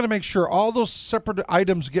you. We're going to make sure all those separate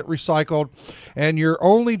items get recycled, and you're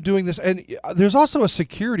only doing this. And there's also a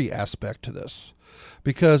security aspect to this,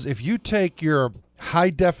 because if you take your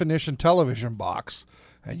high-definition television box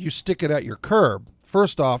and you stick it at your curb,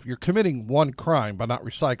 first off, you're committing one crime by not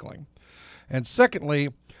recycling. And secondly,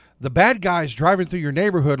 the bad guys driving through your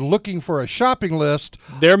neighborhood looking for a shopping list.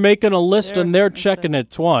 They're making a list and they're checking it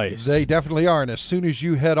twice. They definitely are. And as soon as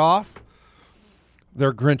you head off,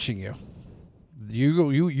 they're Grinching you.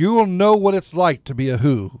 You will know what it's like to be a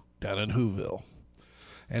Who down in Whoville.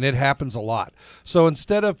 And it happens a lot. So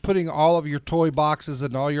instead of putting all of your toy boxes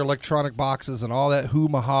and all your electronic boxes and all that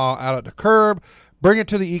hoo-maha out at the curb, bring it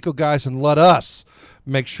to the Eco Guys and let us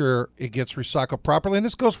make sure it gets recycled properly. And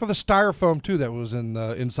this goes for the styrofoam, too, that was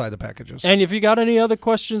inside the packages. And if you got any other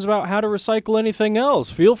questions about how to recycle anything else,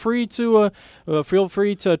 feel free to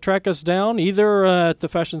track us down either at the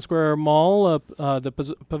Fashion Square Mall,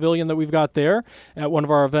 the pavilion that we've got there at one of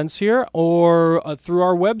our events here, or through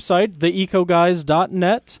our website,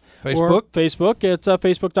 theecoguys.net. Facebook at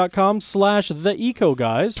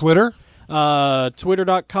facebook.com/theecoguys. Twitter.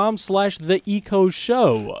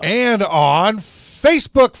 Twitter.com/theecoshow. And on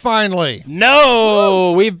Facebook, finally.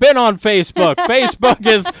 No, we've been on Facebook. Facebook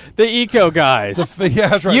is the Eco Guys. Yeah,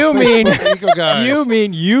 that's right. You mean Eco Guys. You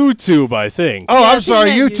mean YouTube, I think. Oh, I'm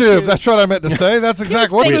sorry, YouTube. That's what I meant to say. That's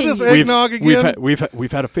exactly. What's in this eggnog again?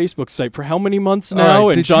 We've had a Facebook site for how many months now?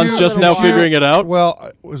 Right, and John's just now figuring it out.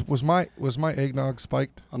 Well, was my eggnog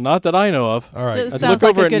spiked? Not that I know of. All right, I'd look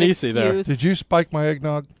over at Nisi there. Did you spike my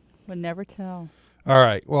eggnog? Would never tell. All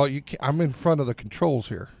right. Well, I'm in front of the controls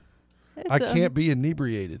here. I can't be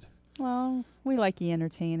inebriated. Well, we like you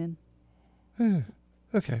entertaining.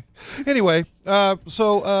 Okay. Anyway,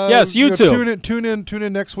 so yes, YouTube. Tune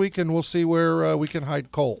in next week, and we'll see where we can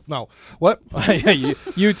hide coal. No, what?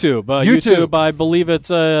 YouTube. YouTube. I believe it's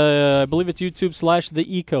YouTube /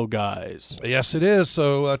 the Eco Guys. Yes, it is.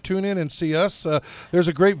 So tune in and see us. There's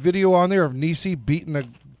a great video on there of Nisi beating a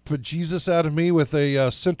bejesus out of me with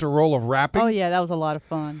a center roll of wrapping. Oh yeah, that was a lot of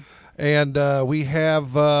fun. And we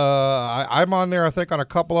have, I'm on there, I think, on a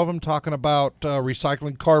couple of them talking about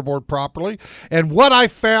recycling cardboard properly and what I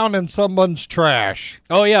found in someone's trash.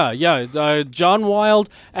 Oh, yeah. John Wild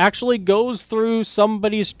actually goes through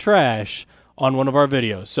somebody's trash on one of our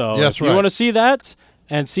videos. So if you want to see that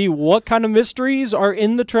and see what kind of mysteries are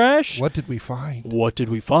in the trash. What did we find?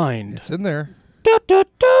 It's in there.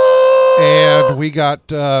 And we got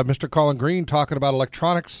Mr. Colin Green talking about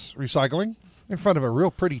electronics recycling in front of a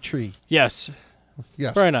real pretty tree. Yes.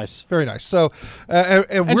 Very nice. Very nice. So,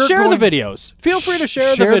 and we're share the videos. Feel free to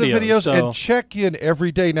share the videos. And check in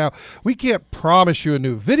every day. Now, we can't promise you a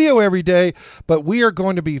new video every day, but we are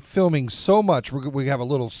going to be filming so much. We have a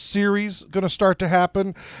little series going to start to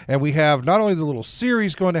happen, and we have not only the little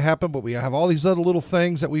series going to happen, but we have all these other little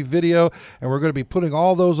things that we video, and we're going to be putting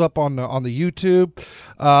all those up on the YouTube.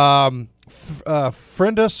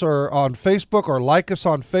 Friend us or on Facebook or like us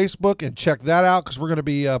on Facebook and check that out, because we're going to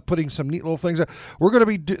be putting some neat little things. We're going to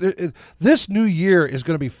be this new year is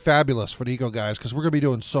going to be fabulous for the Eco Guys, because we're going to be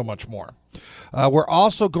doing so much more. We're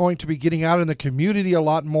also going to be getting out in the community a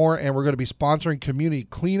lot more, and we're going to be sponsoring community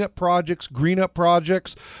cleanup projects, green up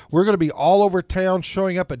projects. We're going to be all over town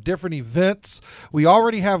showing up at different events. We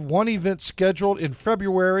already have one event scheduled in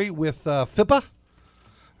February with FIPA,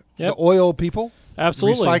 the oil people.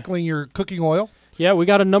 Absolutely. Recycling your cooking oil. Yeah, we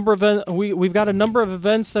got a number of we've got a number of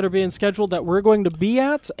events that are being scheduled that we're going to be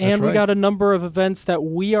at, and we got a number of events that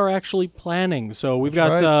we are actually planning. So we've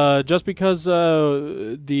got just because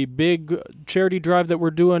the big charity drive that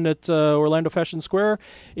we're doing at Orlando Fashion Square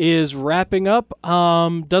is wrapping up,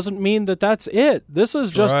 doesn't mean that that's it. This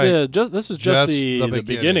is just the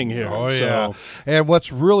beginning here. Oh yeah. And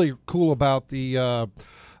what's really cool about the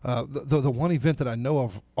one event that I know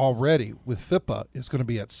of already with FIPA is going to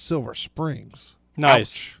be at Silver Springs.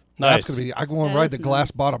 Nice. That's going to be. I go and ride the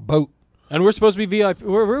glass bottom boat. And we're supposed to be VIP.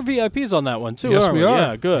 We're VIPs on that one too. Yes, aren't we are.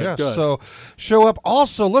 Yeah, good. Yes. Good. So show up.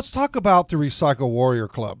 Also, let's talk about the Recycle Warrior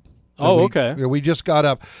Club. Okay. We just got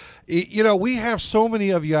up. You know, we have so many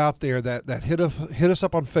of you out there that hit us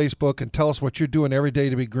up on Facebook and tell us what you're doing every day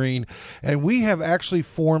to be green. And we have actually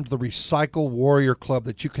formed the Recycle Warrior Club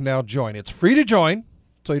that you can now join. It's free to join,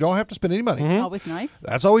 so you don't have to spend any money. Always nice.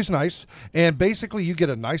 That's always nice. And basically, you get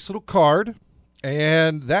a nice little card,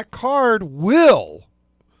 and that card will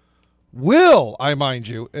will, I mind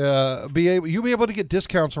you, be able to get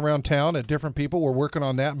discounts around town at different people. We're working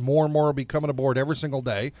on that. More and more will be coming aboard every single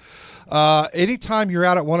day. Anytime you're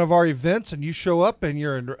out at one of our events and you show up and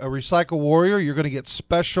you're a Recycle Warrior, you're going to get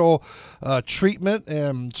special treatment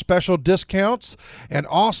and special discounts. And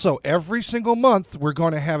also, every single month, we're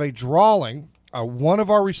going to have a drawing. One of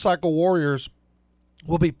our Recycle Warriors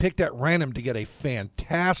will be picked at random to get a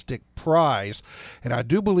fantastic prize. And I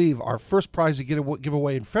do believe our first prize to give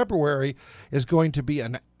away in February is going to be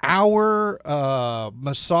an hour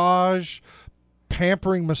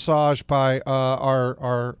pampering massage by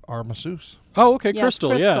our masseuse. Oh, okay, Yes, Crystal.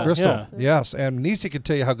 Crystal. Yeah, Crystal, yeah. yes. And Nisi can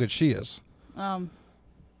tell you how good she is How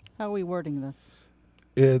are we wording this?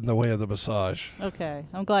 in the way of the massage. Okay,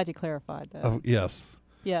 I'm glad you clarified that. Oh, yes.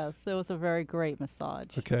 Yes, it was a very great massage.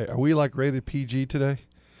 Okay. Are we like rated PG today?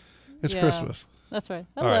 It's Yeah. Christmas. That's right.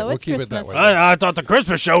 All Hello, right, we'll it's keep Christmas. it that way. I thought the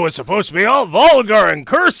Christmas show was supposed to be all vulgar and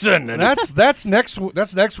cursing. And That's next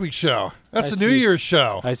week's show. That's the New Year's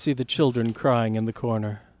show. I see the children crying in the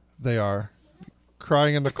corner. They are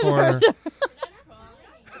crying in the corner.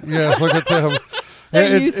 Yeah, look at them.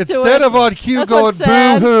 Instead of on cue going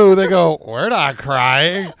boo-hoo, they go, we're not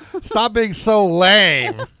crying. Stop being so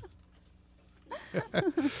lame.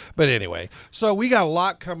 But anyway, so we got a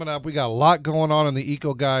lot coming up. We got a lot going on in the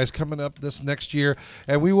Eco Guys coming up this next year,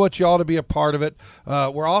 and we want you all to be a part of it.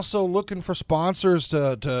 We're also looking for sponsors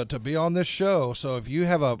to be on this show. So if you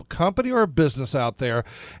have a company or a business out there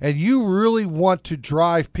and you really want to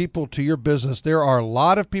drive people to your business, there are a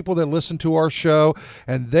lot of people that listen to our show,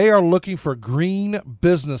 and they are looking for green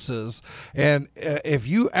businesses. And if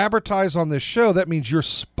you advertise on this show, that means you're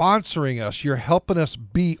sponsoring us. You're helping us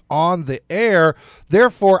be on the air.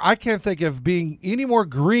 Therefore, I can't think of being any more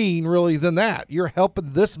green really than that. You're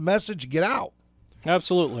helping this message get out.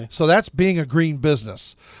 Absolutely. So that's being a green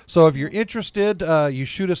business. So if you're interested, you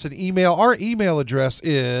shoot us an email. Our email address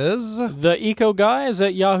is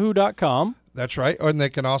theecoguys@yahoo.com. That's right. And they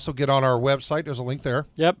can also get on our website. There's a link there.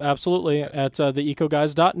 Yep, absolutely, at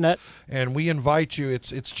theecoguys.net. And we invite you.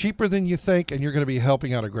 It's cheaper than you think, and you're going to be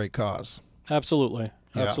helping out a great cause. Absolutely.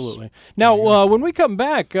 Yes. Absolutely. Now, when we come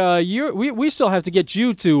back, we still have to get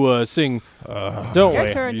you to sing, don't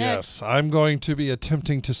we? Yes. I'm going to be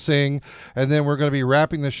attempting to sing, and then we're going to be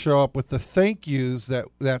wrapping the show up with the thank yous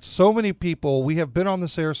that so many people, we have been on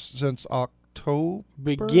this air since October.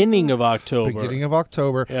 Beginning of October. Beginning of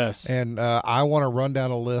October. Yes. And I want to run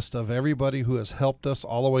down a list of everybody who has helped us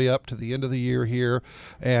all the way up to the end of the year here,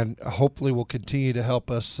 and hopefully will continue to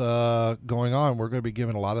help us going on. We're going to be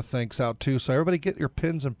giving a lot of thanks out, too. So everybody get your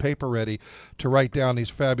pens and paper ready to write down these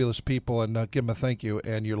fabulous people and give them a thank you.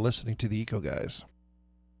 And you're listening to the Eco Guys.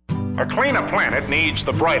 A cleaner planet needs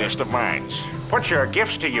the brightest of minds. Put your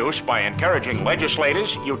gifts to use by encouraging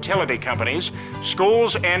legislators, utility companies,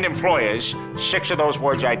 schools, and employers, 6 of those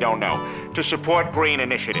words I don't know, to support green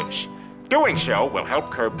initiatives. Doing so will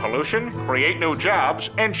help curb pollution, create new jobs,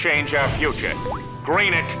 and change our future.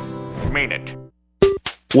 Green it, mean it.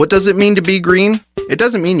 What does it mean to be green? It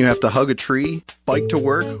doesn't mean you have to hug a tree, bike to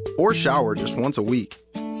work, or shower just once a week.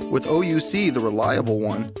 With OUC, the reliable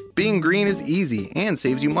one, being green is easy and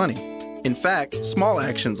saves you money. In fact, small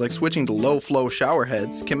actions like switching to low-flow shower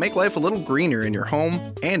heads can make life a little greener in your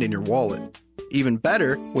home and in your wallet. Even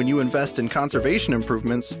better, when you invest in conservation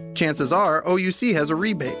improvements, chances are OUC has a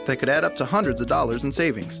rebate that could add up to hundreds of dollars in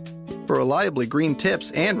savings. For reliably green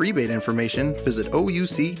tips and rebate information, visit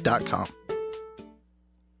OUC.com.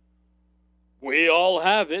 We all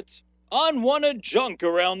have it. Unwanted junk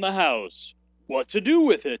around the house. What to do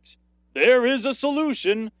with it? There is a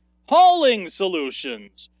solution. Hauling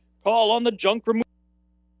Solutions. Call on the junk removal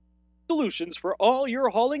solutions for all your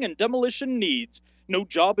hauling and demolition needs. No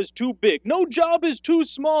job is too big. No job is too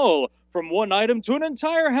small. From one item to an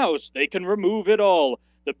entire house, they can remove it all.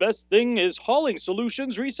 The best thing is Hauling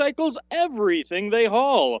Solutions recycles everything they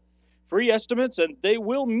haul. Free estimates, and they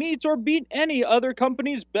will meet or beat any other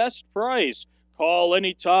company's best price. Call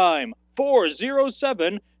anytime.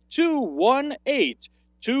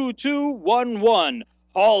 407-218-2211.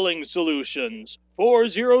 Hauling Solutions.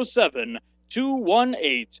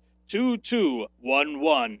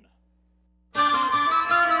 407-218-2211.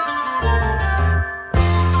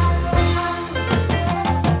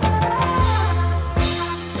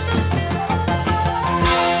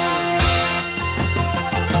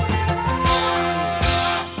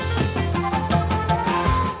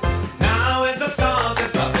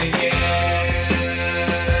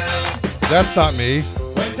 That's not me.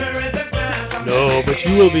 No, but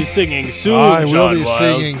you will be singing soon, I will John be Wild.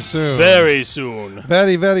 singing soon. Very soon.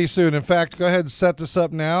 Very, very soon. In fact, go ahead and set this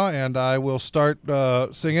up now, and I will start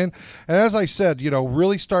singing. And as I said,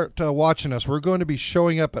 really start watching us. We're going to be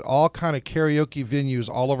showing up at all kind of karaoke venues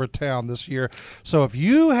all over town this year. So if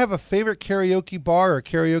you have a favorite karaoke bar or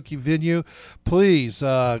karaoke venue, please,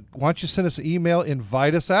 why don't you send us an email,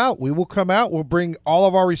 invite us out. We will come out. We'll bring all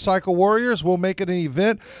of our Recycle Warriors. We'll make it an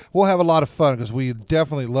event. We'll have a lot of fun because we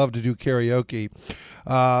definitely love to do karaoke.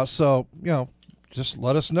 So, just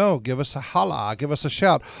let us know. Give us a holla. Give us a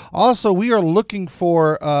shout. Also, we are looking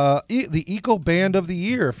for the Eco Band of the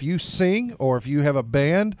Year. If you sing or if you have a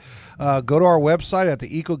band, go to our website at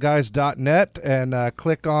theecoguys.net and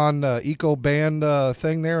click on Eco Band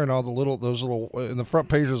thing there, and all those little in the front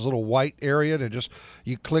page there's a little white area, and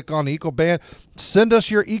you click on Eco Band. Send us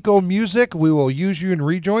your eco music. We will use you in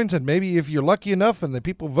rejoins, and maybe if you're lucky enough and the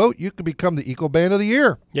people vote, you could become the Eco Band of the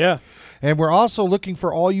Year. Yeah. And we're also looking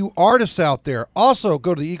for all you artists out there. Also,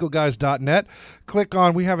 go to theecoguys.net. Click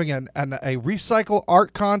on, we're having a recycle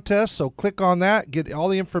art contest, so click on that, get all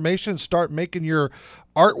the information, start making your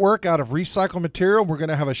artwork out of recycled material. We're going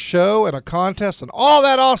to have a show and a contest and all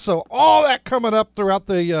that coming up throughout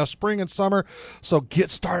the spring and summer. So get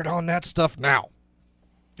started on that stuff now.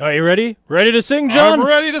 Are you ready? Ready to sing, John? I'm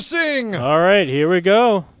ready to sing. All right, here we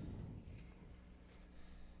go.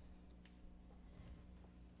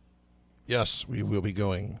 Yes, we will be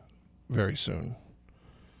going very soon.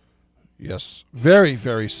 Yes, very,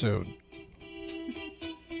 very soon.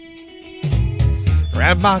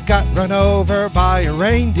 Grandma got run over by a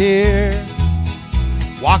reindeer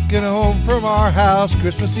walking home from our house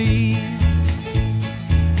Christmas Eve.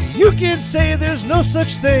 You can say there's no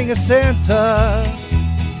such thing as Santa.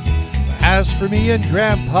 As for me and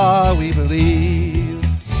Grandpa, we believe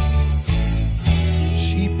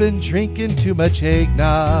she'd been drinking too much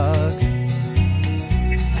eggnog,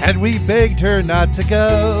 and we begged her not to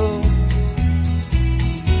go.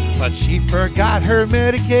 But she forgot her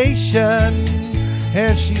medication,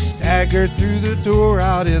 and she staggered through the door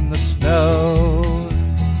out in the snow.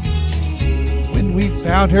 When we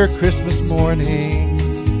found her Christmas morning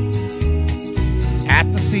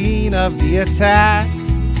at the scene of the attack,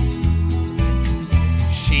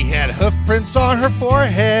 she had hoof prints on her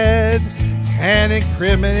forehead and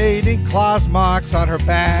incriminating claws marks on her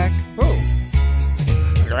back. Oh.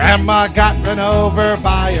 Grandma got run over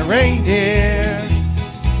by a reindeer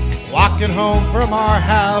walking home from our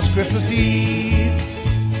house Christmas Eve.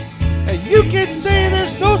 And you can say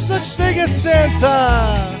there's no such thing as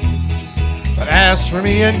Santa, but as for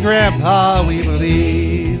me and Grandpa, we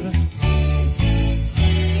believe.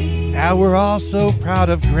 Now we're all so proud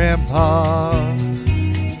of Grandpa.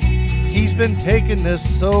 He's been taking this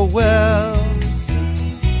so well.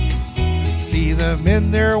 See them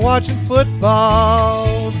in there watching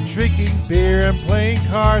football, drinking beer and playing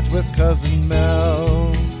cards with Cousin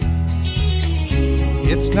Mel.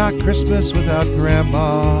 It's not Christmas without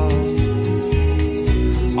Grandma.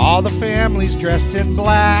 All the family's dressed in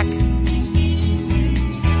black,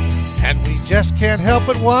 and we just can't help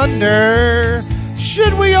but wonder,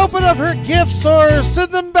 should we open up her gifts or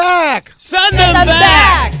send them back? Send them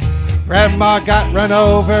back! Grandma got run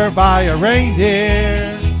over by a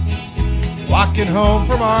reindeer walking home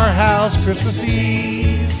from our house Christmas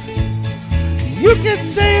Eve. You can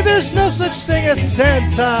say there's no such thing as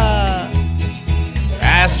Santa.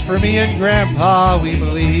 As for me and Grandpa, we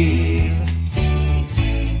believe.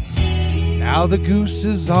 Now the goose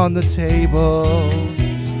is on the table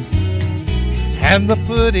and the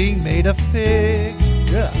pudding made of fig.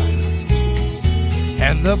 Ugh.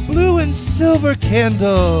 And the blue and silver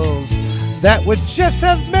candles that would just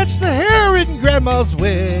have matched the hair in Grandma's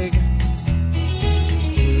wig.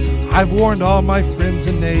 I've warned all my friends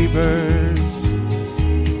and neighbors,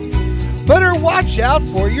 better watch out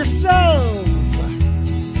for yourselves.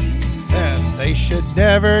 And they should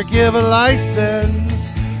never give a license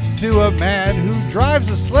to a man who drives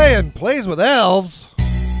a sleigh and plays with elves.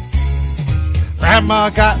 Grandma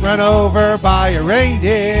got run over by a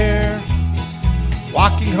reindeer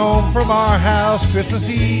walking home from our house Christmas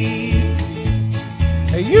Eve.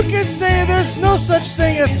 And you can say there's no such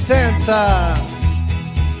thing as Santa.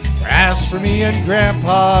 As for me and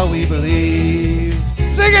Grandpa, we believe.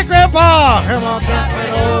 Sing it, Grandpa! Grandma got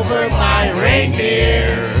run over by a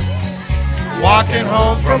reindeer walking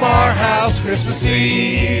home from our house Christmas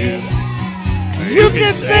Eve. You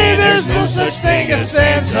can say there's no such thing as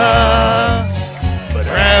Santa, but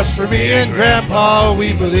as for me and Grandpa,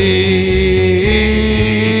 we believe.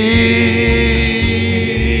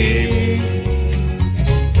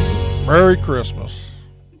 Merry Christmas.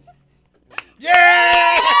 Yeah!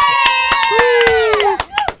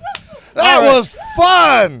 was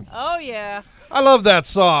fun. Oh, yeah. I love that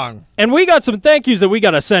song. And we got some thank yous that we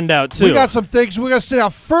got to send out, too. We got some things we got to send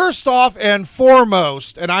out. First off and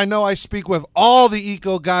foremost, and I know I speak with all the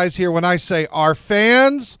Eco guys here when I say our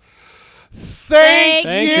fans, thank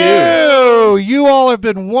you. You all have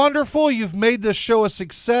been wonderful. You've made this show a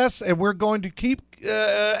success, and we're going to keep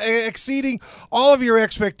exceeding all of your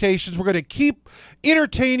expectations. We're going to keep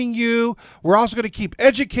entertaining you. We're also going to keep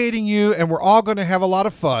educating you, and we're all going to have a lot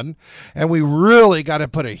of fun. And we really got to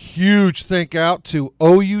put a huge thank out to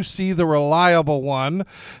OUC, the reliable one.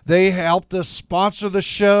 They helped us sponsor the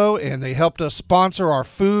show, and they helped us sponsor our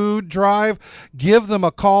food drive. Give them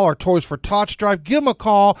a call, our Toys for Tots drive. Give them a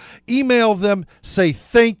call. Email them. Say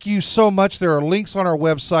thank you so much. There are links on our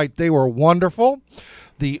website. They were wonderful.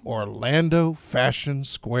 The Orlando Fashion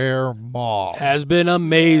Square Mall has been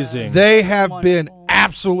amazing. They have been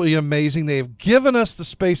absolutely amazing. They have given us the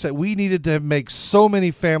space that we needed to make so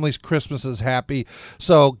many families' Christmases happy.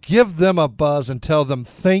 So give them a buzz and tell them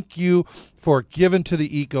thank you for giving to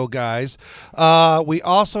the Eco guys. We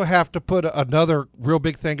also have to put another real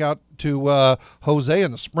big thing out to Jose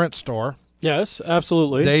in the Sprint store. Yes,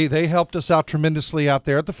 absolutely. They helped us out tremendously out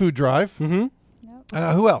there at the food drive. Mm-hmm.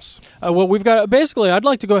 Who else? Well, we've got basically. I'd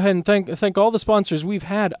like to go ahead and thank all the sponsors we've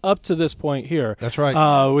had up to this point here. That's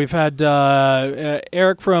right. We've had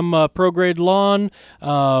Eric from ProGrade Lawn.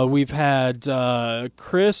 We've had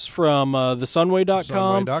Chris from the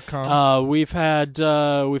Sunway.com. Sunway.com.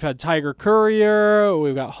 We've had Tiger Courier.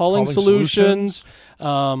 We've got Hauling Solutions.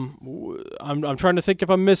 I'm trying to think if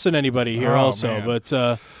I'm missing anybody here also, man.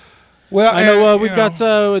 but. Well, I know we've got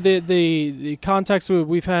the contacts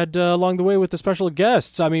we've had along the way with the special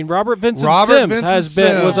guests. I mean, Robert Vincent Sims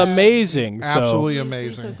was amazing, absolutely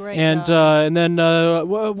amazing. So great, and then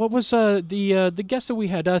what was the guest that we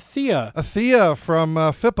had? Thea from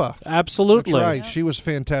FIPA. Absolutely, that's right. She was a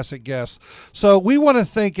fantastic guest. So we want to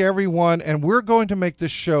thank everyone, and we're going to make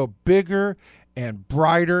this show bigger and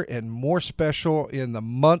brighter and more special in the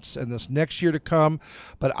months and this next year to come.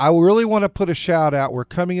 But I really want to put a shout out. We're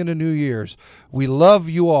coming into New Year's. We love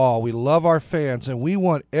you all. We love our fans, and we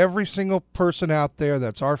want every single person out there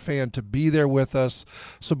that's our fan to be there with us.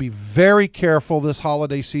 So be very careful this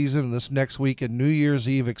holiday season and this next week and New Year's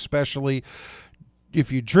Eve especially.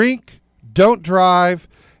 If you drink, don't drive.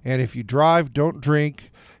 And if you drive, don't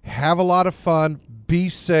drink. Have a lot of fun. Be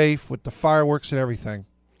safe with the fireworks and everything.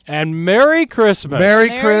 And Merry Christmas. Merry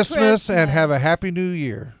Christmas, and have a Happy New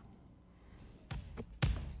Year.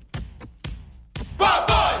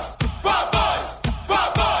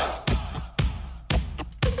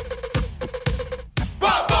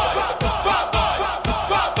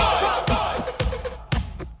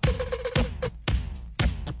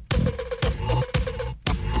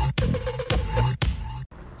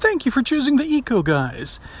 Thank you for choosing the Eco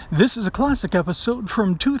Guys. This is a classic episode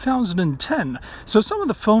from 2010, so some of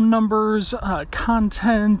the phone numbers,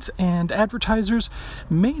 content, and advertisers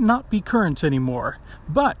may not be current anymore,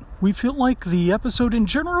 but we feel like the episode in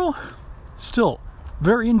general, still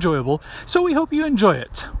very enjoyable, so we hope you enjoy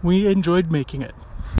it. We enjoyed making it.